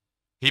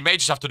 He may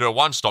just have to do a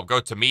one-stop, go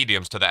to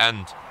mediums to the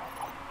end.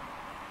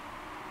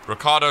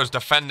 Ricciardo's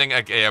defending.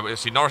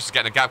 See, Norris is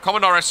getting a gap. Come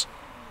on, Norris.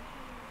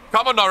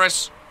 Come on,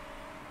 Norris.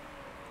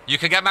 You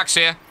can get Max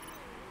here.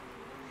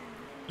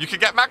 You can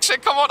get Max here.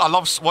 Come on. I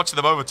love watching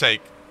them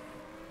overtake.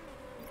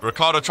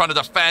 Ricciardo trying to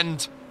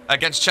defend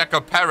against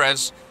Checo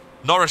Perez.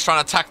 Norris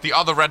trying to attack the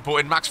other Red Bull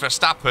in Max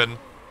Verstappen.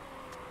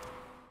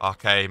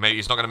 Okay, mate,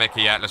 he's not going to make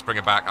it yet. Let's bring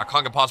it back. I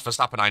can't get past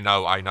Verstappen. I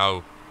know.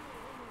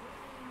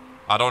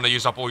 I don't want to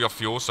use up all your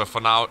fuel, so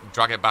for now,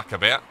 drag it back a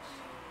bit.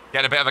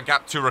 Get a bit of a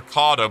gap to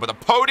Ricciardo, but the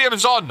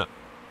podium's on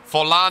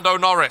for Lando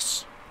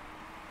Norris.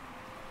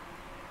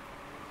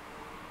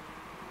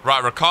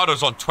 Right,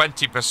 Ricciardo's on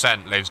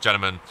 20%, ladies and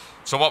gentlemen.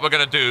 So what we're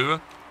going to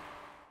do,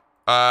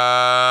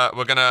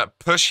 we're going to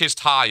push his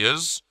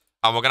tyres,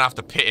 and we're going to have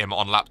to pit him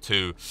on lap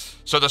 2.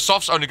 So the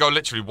softs only go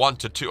literally 1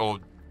 to 2, or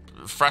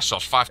fresh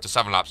softs, 5 to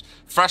 7 laps.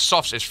 Fresh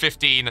softs is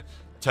 15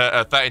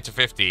 to 13 to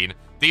 15.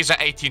 These are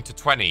 18 to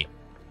 20.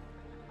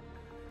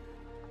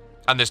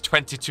 And there's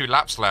 22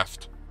 laps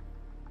left.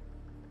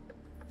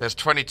 There's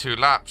 22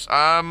 laps.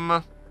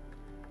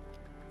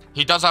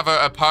 He does have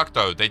a perk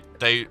though.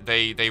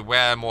 They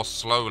wear more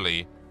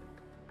slowly.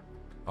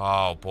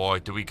 Oh boy,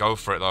 do we go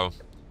for it though?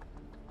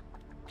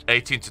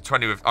 18 to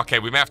 20 with... Okay,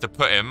 we may have to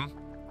put him.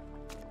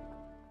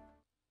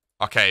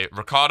 Okay,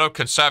 Ricciardo,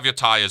 conserve your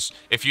tires.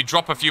 If you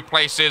drop a few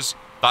places,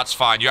 that's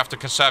fine. You have to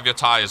conserve your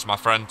tires, my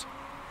friend.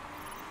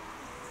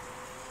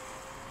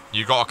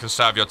 You gotta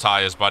conserve your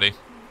tires, buddy.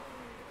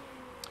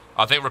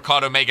 I think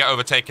Ricciardo may get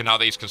overtaken now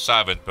that he's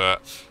conserving,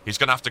 but he's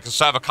going to have to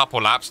conserve a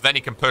couple laps, then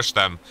he can push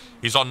them.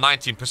 He's on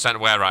 19%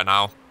 wear right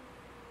now.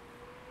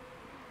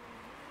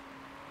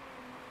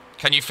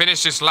 Can you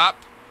finish this lap?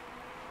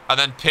 And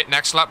then pit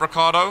next lap,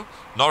 Ricciardo?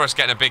 Norris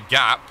getting a big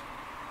gap.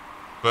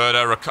 But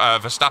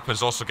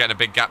Verstappen's also getting a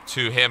big gap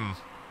to him.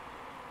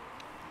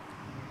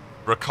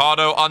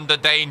 Ricciardo under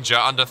danger,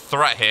 under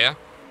threat here.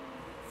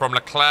 From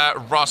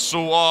Leclerc,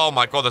 Russell. Oh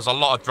my god, there's a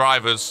lot of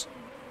drivers.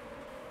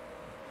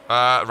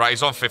 Right,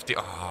 he's on 50.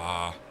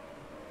 Oh.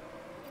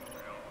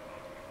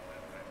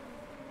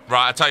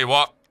 Right, I tell you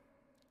what.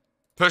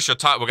 Push your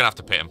tire. We're going to have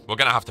to pit him. We're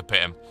going to have to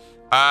pit him.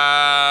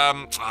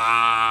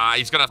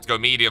 He's going to have to go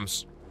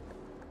mediums.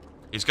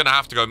 He's going to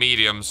have to go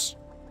mediums.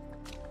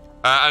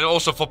 And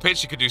also for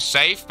pits, you could do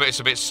safe, but it's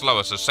a bit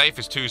slower. So safe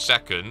is 2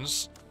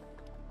 seconds.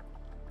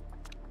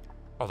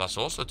 Oh, that's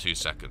also 2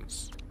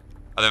 seconds.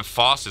 And then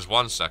fast is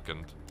 1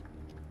 second.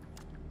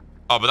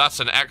 Oh, but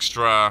that's an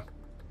extra...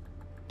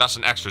 That's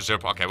an extra 0.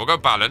 Okay, we'll go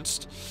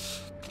balanced.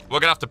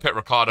 We're going to have to pit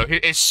Ricciardo.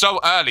 It's so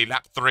early,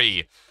 lap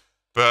 3.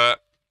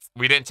 But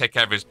we didn't take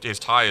care of his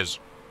tyres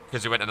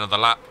because he went another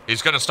lap.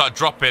 He's going to start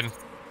dropping.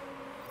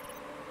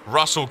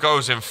 Russell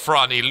goes in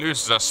front. He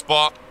loses a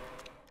spot.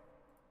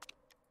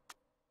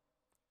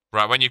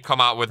 Right, when you come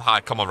out with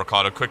high, come on,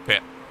 Ricciardo, quick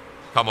pit.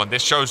 Come on,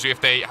 this shows you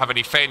if they have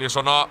any failures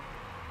or not.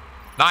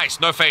 Nice,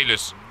 no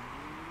failures.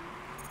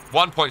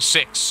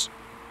 1.6.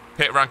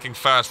 Pit ranking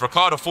first.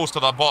 Ricciardo falls to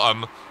the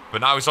bottom. But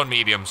now he's on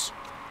mediums.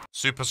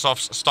 Super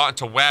Soft's starting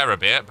to wear a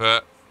bit,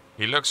 but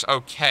he looks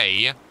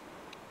okay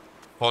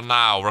for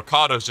now.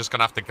 Ricciardo's just going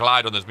to have to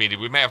glide on this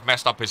medium. We may have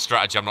messed up his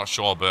strategy, I'm not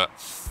sure, but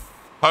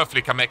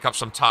hopefully can make up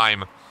some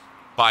time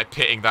by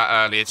pitting that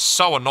early. It's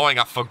so annoying.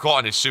 I've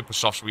forgotten his Super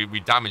Softs. We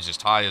damaged his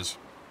tyres.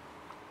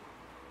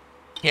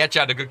 He actually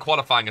had a good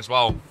qualifying as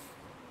well,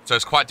 so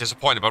it's quite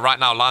disappointing. But right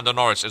now, Lando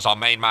Norris is our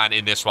main man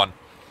in this one.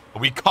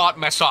 We can't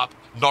mess up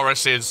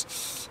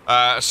Norris's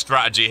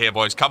strategy here,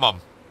 boys. Come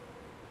on.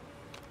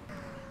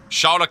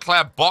 Charles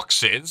Leclerc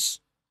boxes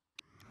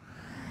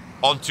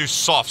onto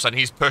softs, and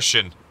he's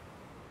pushing.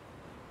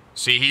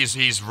 See,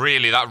 he's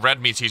really, that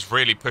red means he's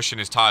really pushing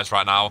his tires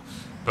right now.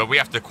 But we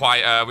have to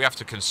we have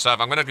to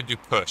conserve. I'm going to do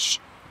push,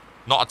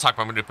 not attack.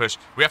 But I'm going to do push.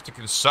 We have to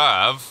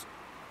conserve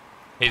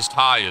his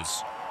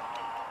tires.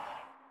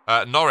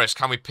 Norris,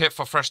 can we pit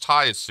for fresh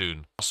tires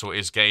soon? Russell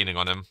is gaining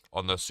on him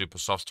on the super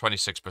softs,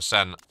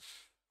 26%.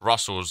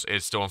 Russell's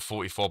is still on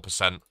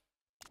 44%.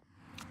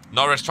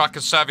 Norris, try to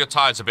conserve your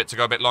tires a bit to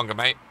go a bit longer,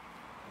 mate.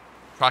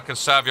 Try to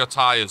conserve your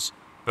tires.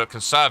 But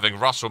conserving,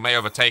 Russell may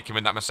overtake him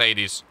in that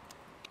Mercedes.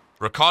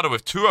 Ricciardo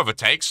with 2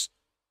 overtakes.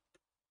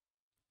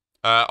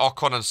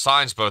 Ocon and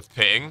Sainz both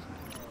pitting.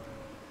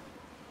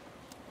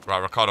 Right,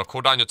 Ricciardo,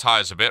 cool down your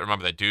tires a bit.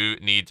 Remember, they do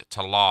need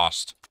to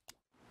last.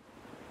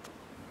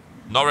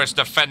 Norris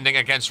defending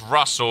against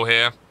Russell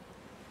here.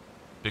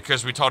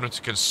 Because we told him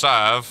to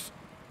conserve.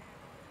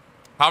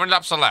 How many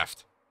laps are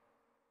left?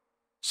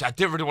 See, I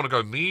didn't really want to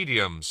go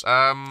mediums.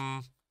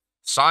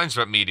 Sainz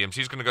went mediums.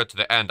 He's going to go to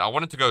the end. I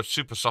wanted to go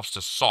super softs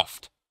to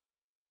soft.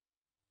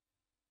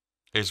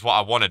 Is what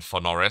I wanted for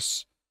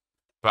Norris.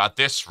 But at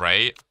this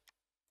rate,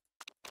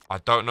 I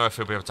don't know if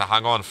he'll be able to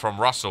hang on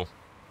from Russell.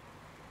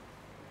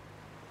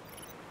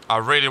 I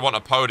really want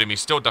a podium.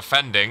 He's still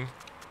defending.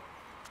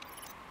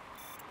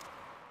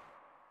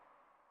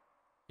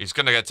 He's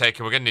going to get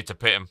taken. We're going to need to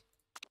pit him.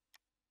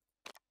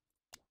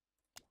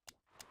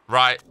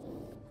 Right.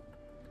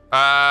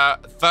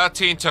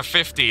 13 to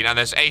 15, and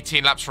there's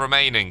 18 laps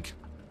remaining.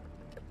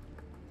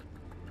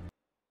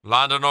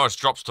 Lando Norris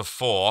drops to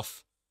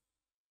 4th.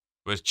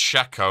 With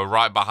Checo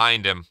right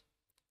behind him.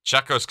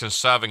 Checo's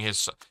conserving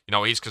his... You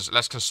know,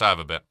 let's conserve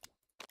a bit.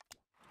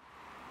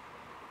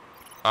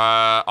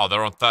 Oh,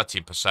 they're on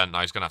 13%.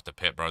 Now he's going to have to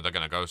pit, bro. They're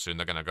going to go soon.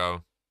 They're going to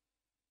go.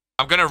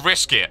 I'm going to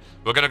risk it.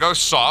 We're going to go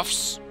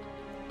softs.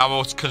 I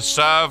will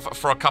conserve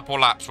for a couple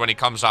laps when he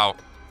comes out.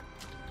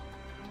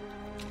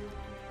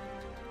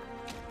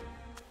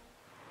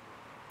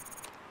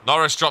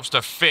 Norris drops to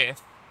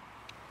 5th.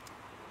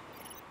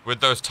 With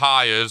those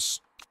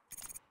tyres.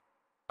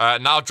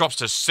 Now drops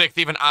to 6th.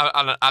 Even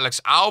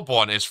Alex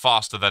Albon is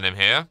faster than him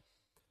here.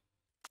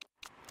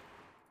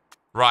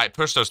 Right,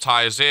 push those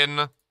tyres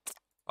in.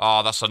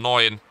 Oh, that's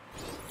annoying.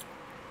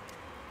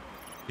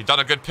 He done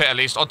a good pit at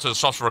least. Onto the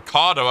softs.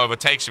 Ricciardo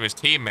overtakes him, his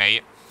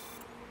teammate.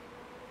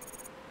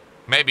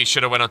 Maybe he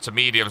should have went onto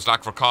mediums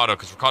like Ricciardo,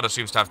 because Ricciardo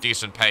seems to have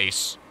decent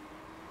pace.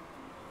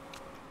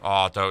 Oh,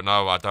 I don't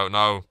know. I don't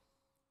know.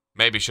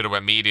 Maybe should have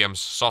went mediums.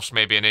 Softs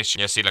may be an issue.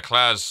 Yeah, see,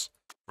 Leclerc's.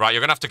 Right,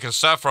 you're going to have to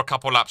conserve for a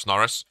couple laps,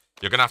 Norris.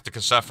 You're going to have to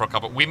conserve for a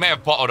couple. We may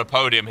have bottled a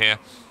podium here.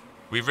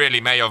 We really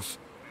may have.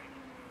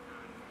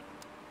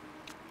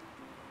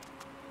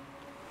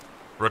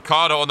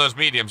 Ricciardo on those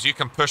mediums. You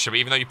can push him,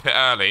 even though you pit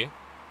early.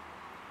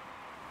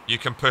 You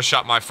can push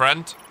up, my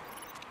friend.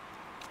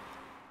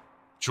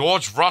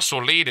 George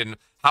Russell leading.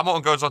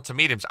 Hamilton goes on to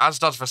mediums, as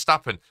does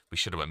Verstappen. We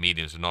should have went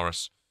mediums with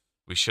Norris.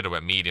 We should have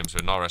went mediums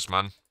with Norris,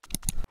 man.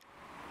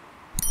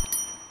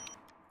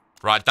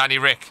 Right, Danny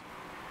Rick.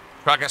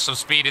 Try to get some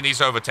speed in these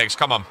overtakes.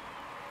 Come on.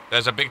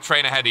 There's a big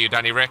train ahead of you,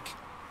 Danny Rick.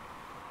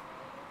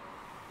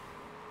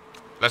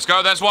 Let's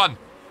go. There's one.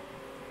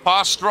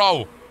 Pass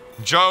Stroll.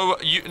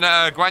 Guan Yu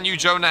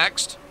Zhou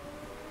next.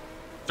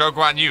 Zhou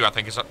Guan Yu, I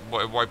think is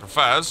what he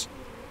prefers.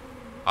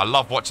 I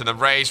love watching them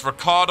race.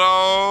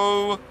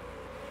 Ricciardo.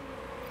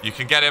 You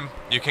can get him.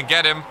 You can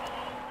get him.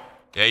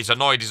 Yeah, he's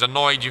annoyed. He's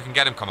annoyed. You can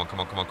get him. Come on,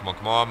 come on, come on, come on,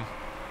 come on.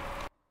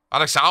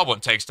 Alex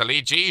Albon takes the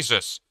lead.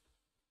 Jesus.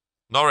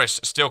 Norris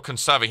still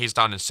conserving. He's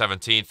down in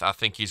 17th. I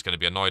think he's going to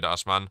be annoyed at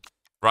us, man.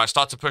 Right,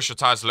 start to push your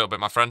tyres a little bit,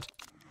 my friend.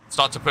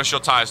 Start to push your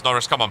tyres,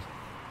 Norris. Come on.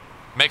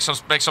 Make some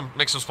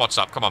spots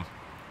up. Come on.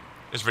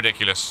 It's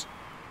ridiculous.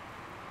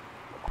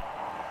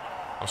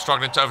 I'm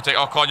struggling to overtake.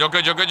 Oh, come on. You're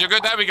good. You're good. You're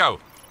good. There we go.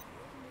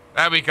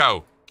 There we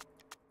go.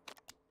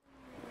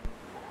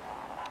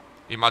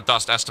 Eat my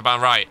dust,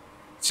 Esteban. Right.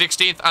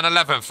 16th and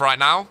 11th right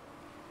now.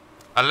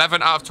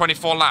 11 out of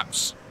 24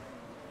 laps.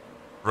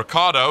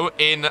 Ricciardo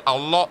in a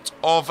lot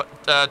of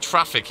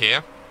traffic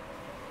here.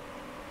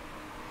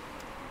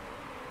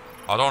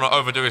 I don't want to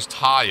overdo his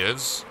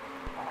tyres.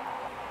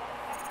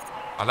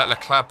 I let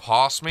Leclerc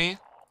pass me.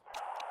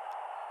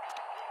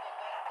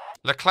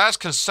 Leclerc's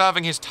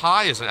conserving his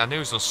tyres. I knew he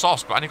was on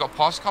softs, but I only got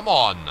past. Come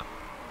on.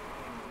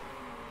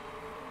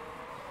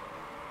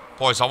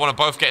 Boys, I want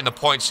to both get in the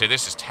points here.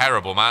 This is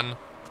terrible, man.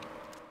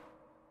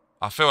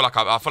 I feel like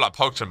Poke's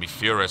going to be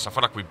furious. I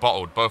feel like we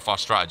bottled both our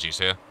strategies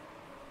here.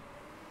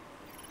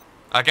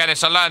 Again,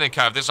 it's a learning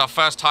curve. This is our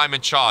first time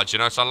in charge, you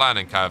know. It's a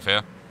learning curve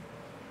here.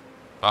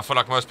 But I feel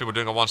like most people are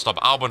doing a one-stop.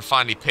 Albon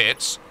finally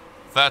pits.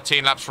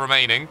 13 laps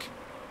remaining.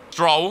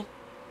 Stroll.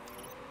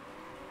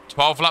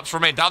 12 laps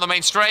remain. Down the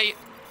main straight.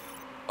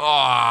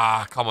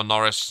 Ah, oh, come on,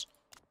 Norris.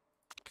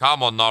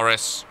 Come on,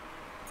 Norris.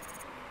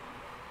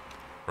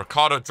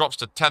 Ricciardo drops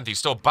to 10th. He's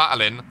still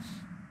battling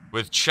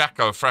with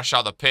Checo fresh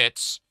out the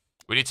pits.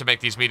 We need to make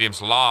these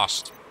mediums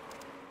last.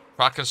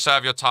 Try to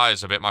conserve your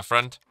tyres a bit, my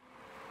friend.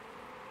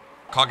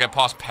 Can't get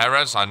past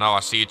Perez. I know.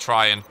 I see you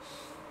trying.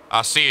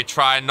 I see you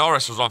trying.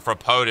 Norris was on for a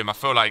podium. I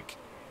feel like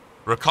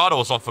Ricciardo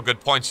was on for good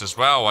points as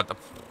well.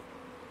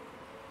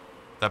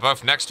 They're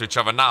both next to each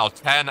other now.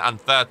 10 and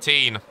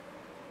 13.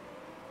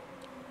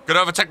 Good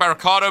overtake by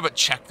Ricciardo, but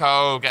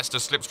Checo gets to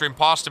slipstream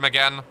past him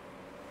again.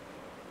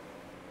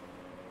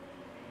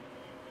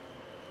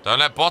 Don't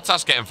let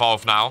Bottas get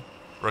involved now.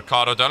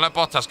 Ricciardo, don't let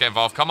Bottas get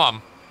involved. Come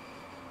on.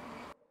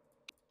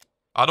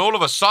 And all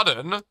of a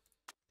sudden,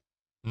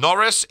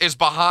 Norris is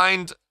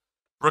behind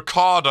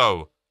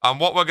Ricciardo. And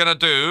what we're going to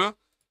do,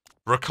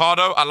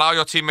 Ricciardo, allow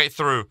your teammate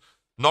through.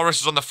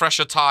 Norris is on the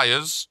fresher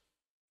tyres.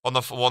 On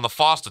the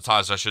faster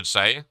tyres, I should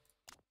say.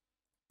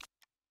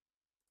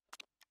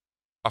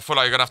 I feel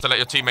like you're going to have to let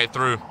your teammate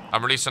through.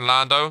 I'm releasing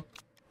Lando.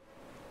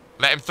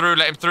 Let him through,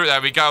 let him through.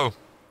 There we go.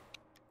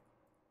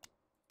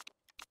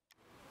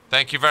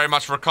 Thank you very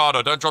much,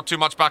 Ricciardo. Don't drop too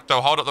much back,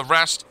 though. Hold up the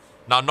rest.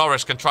 Now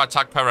Norris can try to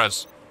tag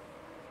Perez.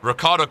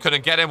 Ricciardo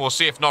couldn't get him. We'll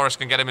see if Norris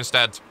can get him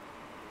instead.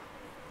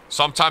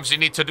 Sometimes you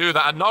need to do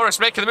that. And Norris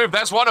making the move.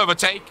 There's one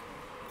overtake.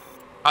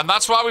 And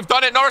that's why we've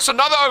done it. Norris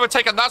another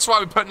overtake. And that's why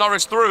we put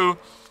Norris through.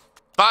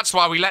 That's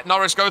why we let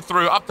Norris go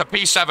through. Up to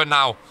P7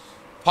 now.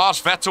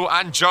 Past Vettel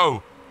and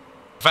Joe.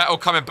 Vettel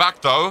coming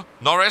back, though.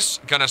 Norris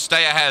going to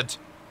stay ahead.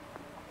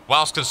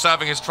 Whilst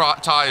conserving his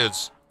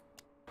tyres.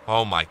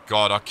 Oh, my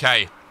God.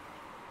 Okay.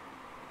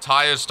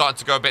 Tyres starting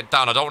to go a bit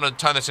down. I don't want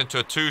to turn this into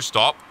a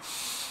two-stop.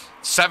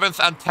 7th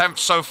and 10th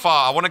so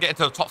far. I want to get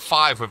into the top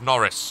 5 with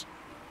Norris.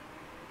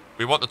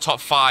 We want the top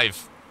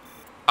 5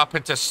 up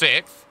into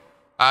 6th.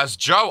 As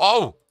Joe...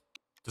 Oh!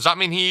 Does that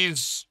mean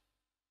he's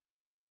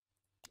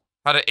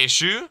had an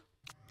issue?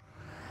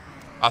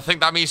 I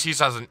think that means he's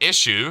has an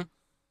issue.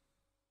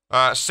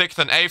 6th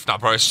and 8th now,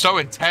 bro. It's so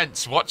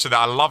intense watching that.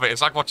 I love it.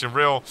 It's like watching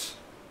real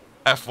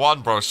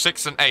F1, bro.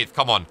 6th and 8th.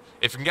 Come on.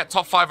 If we can get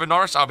top 5 with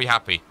Norris, I'll be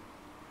happy.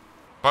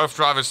 Both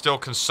drivers still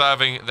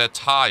conserving their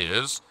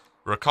tyres.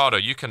 Ricciardo,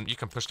 you can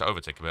push to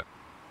overtake a bit.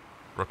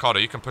 Ricciardo,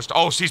 you can push to...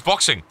 Oh, he's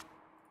boxing.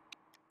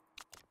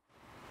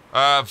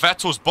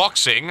 Vettel's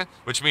boxing,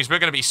 which means we're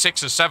going to be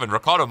 6 and 7.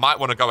 Ricciardo might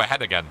want to go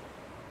ahead again.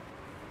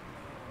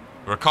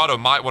 Ricciardo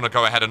might want to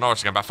go ahead of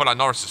Norris again, but I feel like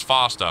Norris is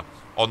faster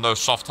on those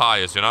soft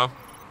tyres, you know?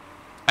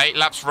 8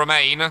 laps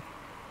remain.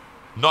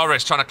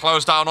 Norris trying to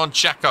close down on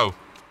Checo.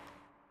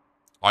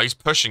 Oh, he's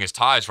pushing his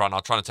tyres right now,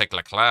 trying to take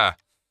Leclerc.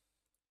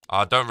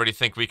 I don't really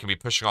think we can be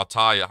pushing our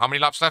tyre. How many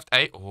laps left?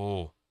 8?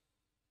 Oh.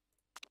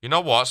 You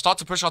know what? Start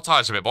to push our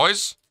tyres a bit,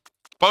 boys.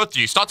 Both of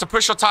you, start to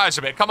push your tyres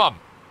a bit. Come on.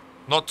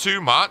 Not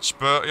too much,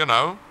 but, you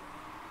know.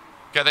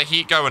 Get the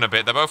heat going a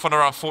bit. They're both on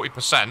around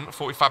 40%,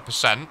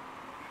 45%.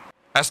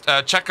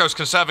 Checo's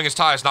conserving his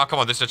tyres now. Come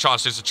on, this is a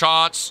chance. This is a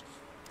chance.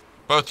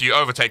 Both of you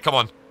overtake. Come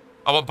on.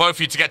 I want both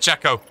of you to get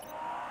Checo.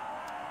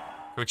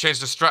 Can we change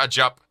the strategy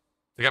up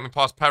to get me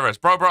past Perez?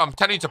 Bro, I'm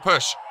telling you to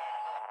push.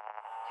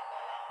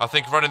 I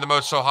think running the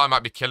mode so high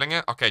might be killing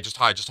it. Okay, just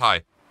high, just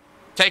high.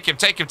 Take him,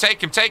 take him,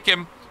 take him, take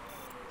him.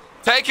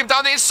 Take him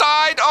down the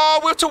inside.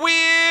 Oh, wheel to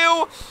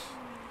wheel.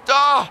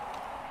 Ah.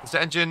 Is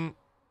the engine...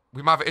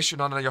 We might have an issue.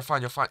 No, you're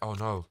fine, you're fine. Oh,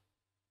 no.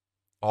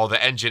 Oh,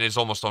 the engine is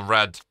almost on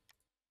red.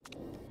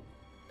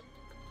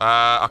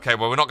 Okay,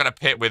 well, we're not going to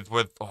pit with...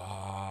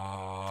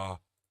 Oh.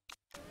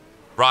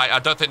 Right, I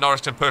don't think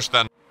Norris can push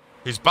then.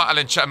 He's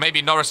battling...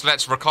 Maybe Norris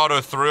lets Ricciardo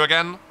through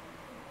again.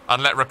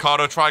 And let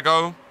Ricciardo try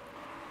go.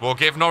 We'll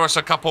give Norris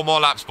a couple more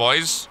laps,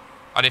 boys.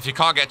 And if he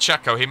can't get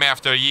Checo, he may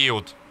have to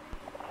yield.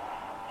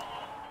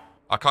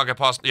 I can't get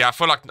past... Yeah, I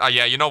feel like...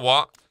 yeah, you know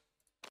what?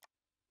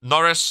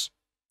 Norris,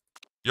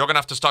 you're going to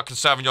have to start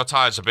conserving your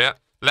tyres a bit.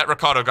 Let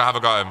Ricciardo go have a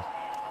go at him.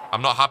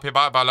 I'm not happy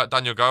about it, but I'll let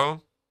Daniel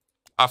go.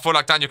 I feel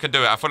like Daniel can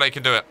do it. I feel like he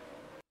can do it.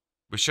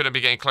 We shouldn't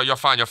be getting close. You're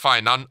fine, you're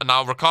fine.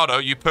 Now, Ricciardo,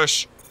 you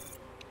push.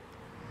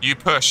 You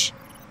push.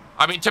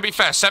 I mean, to be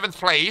fair, 7th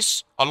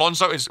place,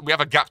 Alonso is... We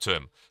have a gap to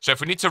him. So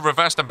if we need to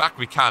reverse them back,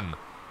 we can.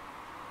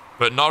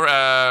 But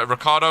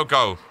Ricciardo,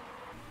 go.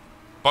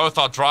 Both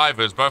our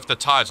drivers, both the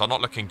tyres are not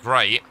looking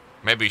great.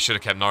 Maybe we should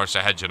have kept Norris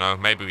ahead, you know.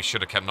 Maybe we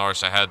should have kept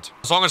Norris ahead.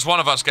 As long as one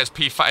of us gets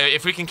P5...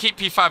 If we can keep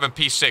P5 and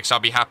P6, I'll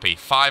be happy.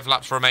 5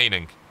 laps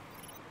remaining.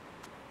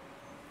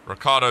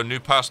 Ricciardo, new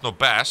personal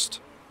best.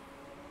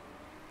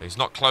 He's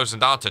not closing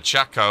down to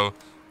Checo.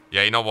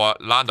 Yeah, you know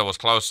what? Lando was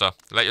closer.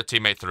 Let your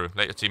teammate through.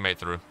 Let your teammate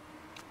through.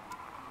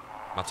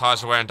 My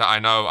tyres are wearing down. I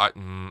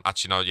know.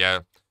 Actually, no, yeah.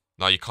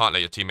 No, you can't let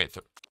your teammate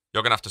through.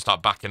 You're going to have to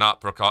start backing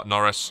up,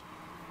 Norris.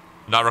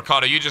 No,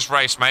 Ricciardo, you just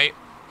race, mate.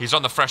 He's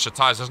on the fresher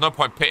tyres. There's no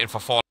point pitting for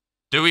 4.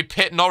 Do we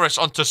pit Norris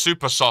onto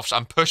super softs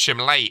and push him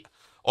late?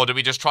 Or do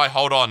we just try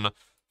hold on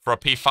for a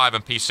P5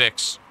 and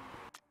P6?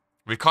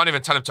 We can't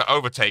even tell him to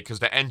overtake because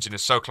the engine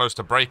is so close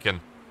to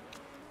breaking.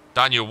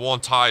 Daniel, worn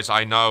tyres.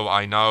 I know,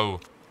 I know.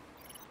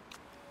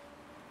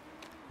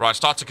 Right,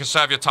 start to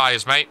conserve your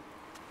tyres, mate.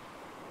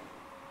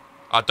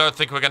 I don't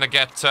think we're going to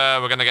get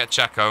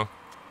Checo.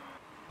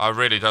 I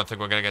really don't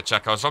think we're going to get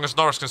Checo. As long as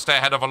Norris can stay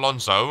ahead of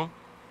Alonso.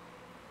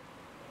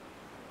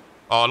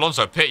 Oh,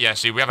 Alonso, pit, yeah.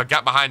 See, we have a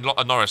gap behind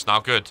Norris now.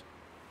 Good.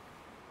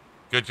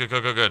 Good, good,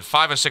 good, good, good.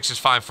 5 and 6 is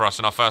fine for us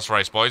in our first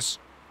race, boys.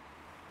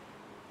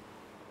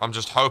 I'm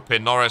just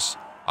hoping Norris...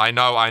 I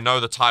know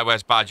the tyre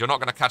wear's bad. You're not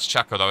going to catch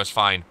Checo, though. It's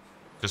fine.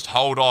 Just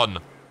hold on.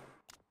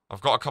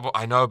 I've got a couple...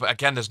 I know, but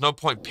again, there's no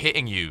point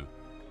pitting you.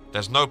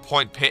 There's no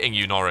point pitting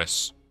you,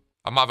 Norris.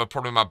 I might have a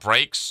problem with my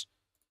brakes.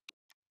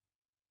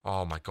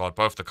 Oh, my God.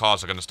 Both the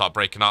cars are going to start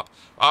breaking up.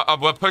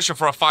 We're pushing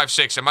for a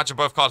 5-6. Imagine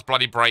both cars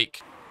bloody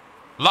break.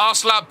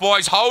 Last lap,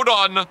 boys. Hold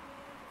on.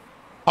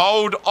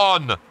 Hold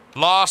on.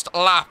 Last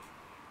lap.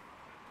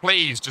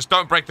 Please, just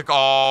don't break the...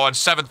 Oh, and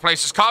 7th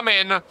place is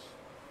coming.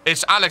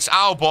 It's Alex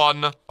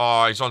Albon.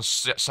 Oh, he's on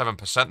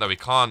 7%, though. He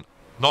can't.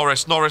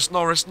 Norris, Norris,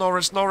 Norris,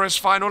 Norris, Norris.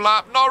 Final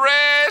lap.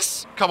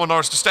 Norris! Come on,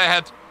 Norris, to stay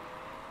ahead.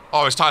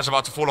 Oh, his tyres are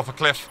about to fall off a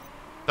cliff.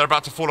 They're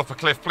about to fall off a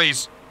cliff.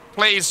 Please.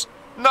 Please.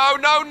 No,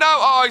 no, no.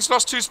 Oh, he's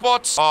lost 2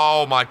 spots.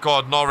 Oh, my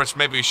God. Norris,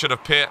 maybe we should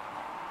have pit.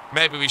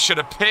 Maybe we should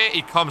have pit.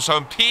 He comes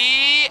home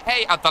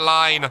P8 at the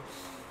line.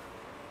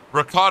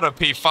 Ricciardo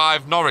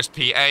P5. Norris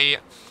P8.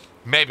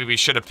 Maybe we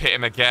should have pit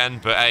him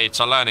again. But, hey, it's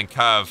a learning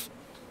curve.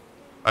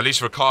 At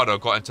least Ricciardo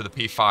got into the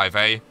P5,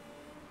 eh?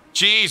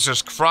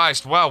 Jesus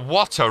Christ. Well,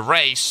 what a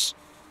race.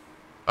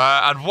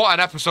 And what an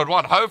episode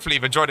 1. Hopefully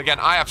you've enjoyed it again.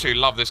 I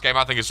absolutely love this game.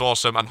 I think it's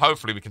awesome. And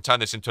hopefully we can turn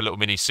this into a little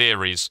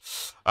mini-series.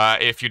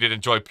 If you did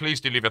enjoy, please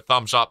do leave a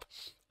thumbs up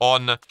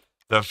on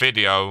the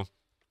video.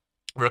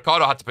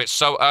 Ricciardo had to pit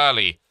so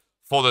early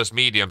for those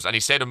mediums. And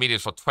he stayed on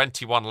mediums for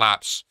 21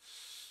 laps.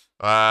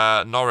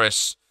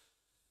 Norris...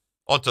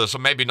 So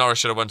maybe Norris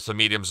should have went to the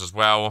mediums as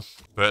well.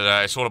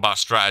 But it's all about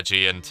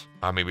strategy. And,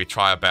 I mean, we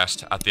try our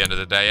best at the end of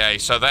the day, eh?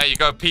 So there you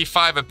go.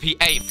 P5 and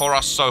P8 for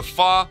us so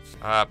far.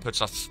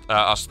 Puts us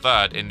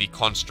 3rd in the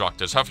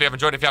constructors. Hopefully you've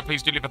enjoyed. If you have,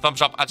 please do leave a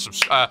thumbs up. And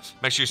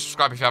make sure you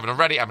subscribe if you haven't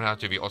already. I'm going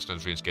to have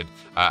Austin's Dreamskin.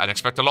 And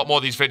expect a lot more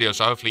of these videos.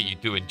 So hopefully you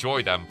do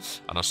enjoy them.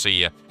 And I'll see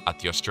you at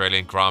the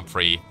Australian Grand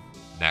Prix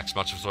next.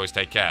 Much as always,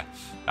 take care.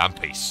 And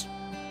peace.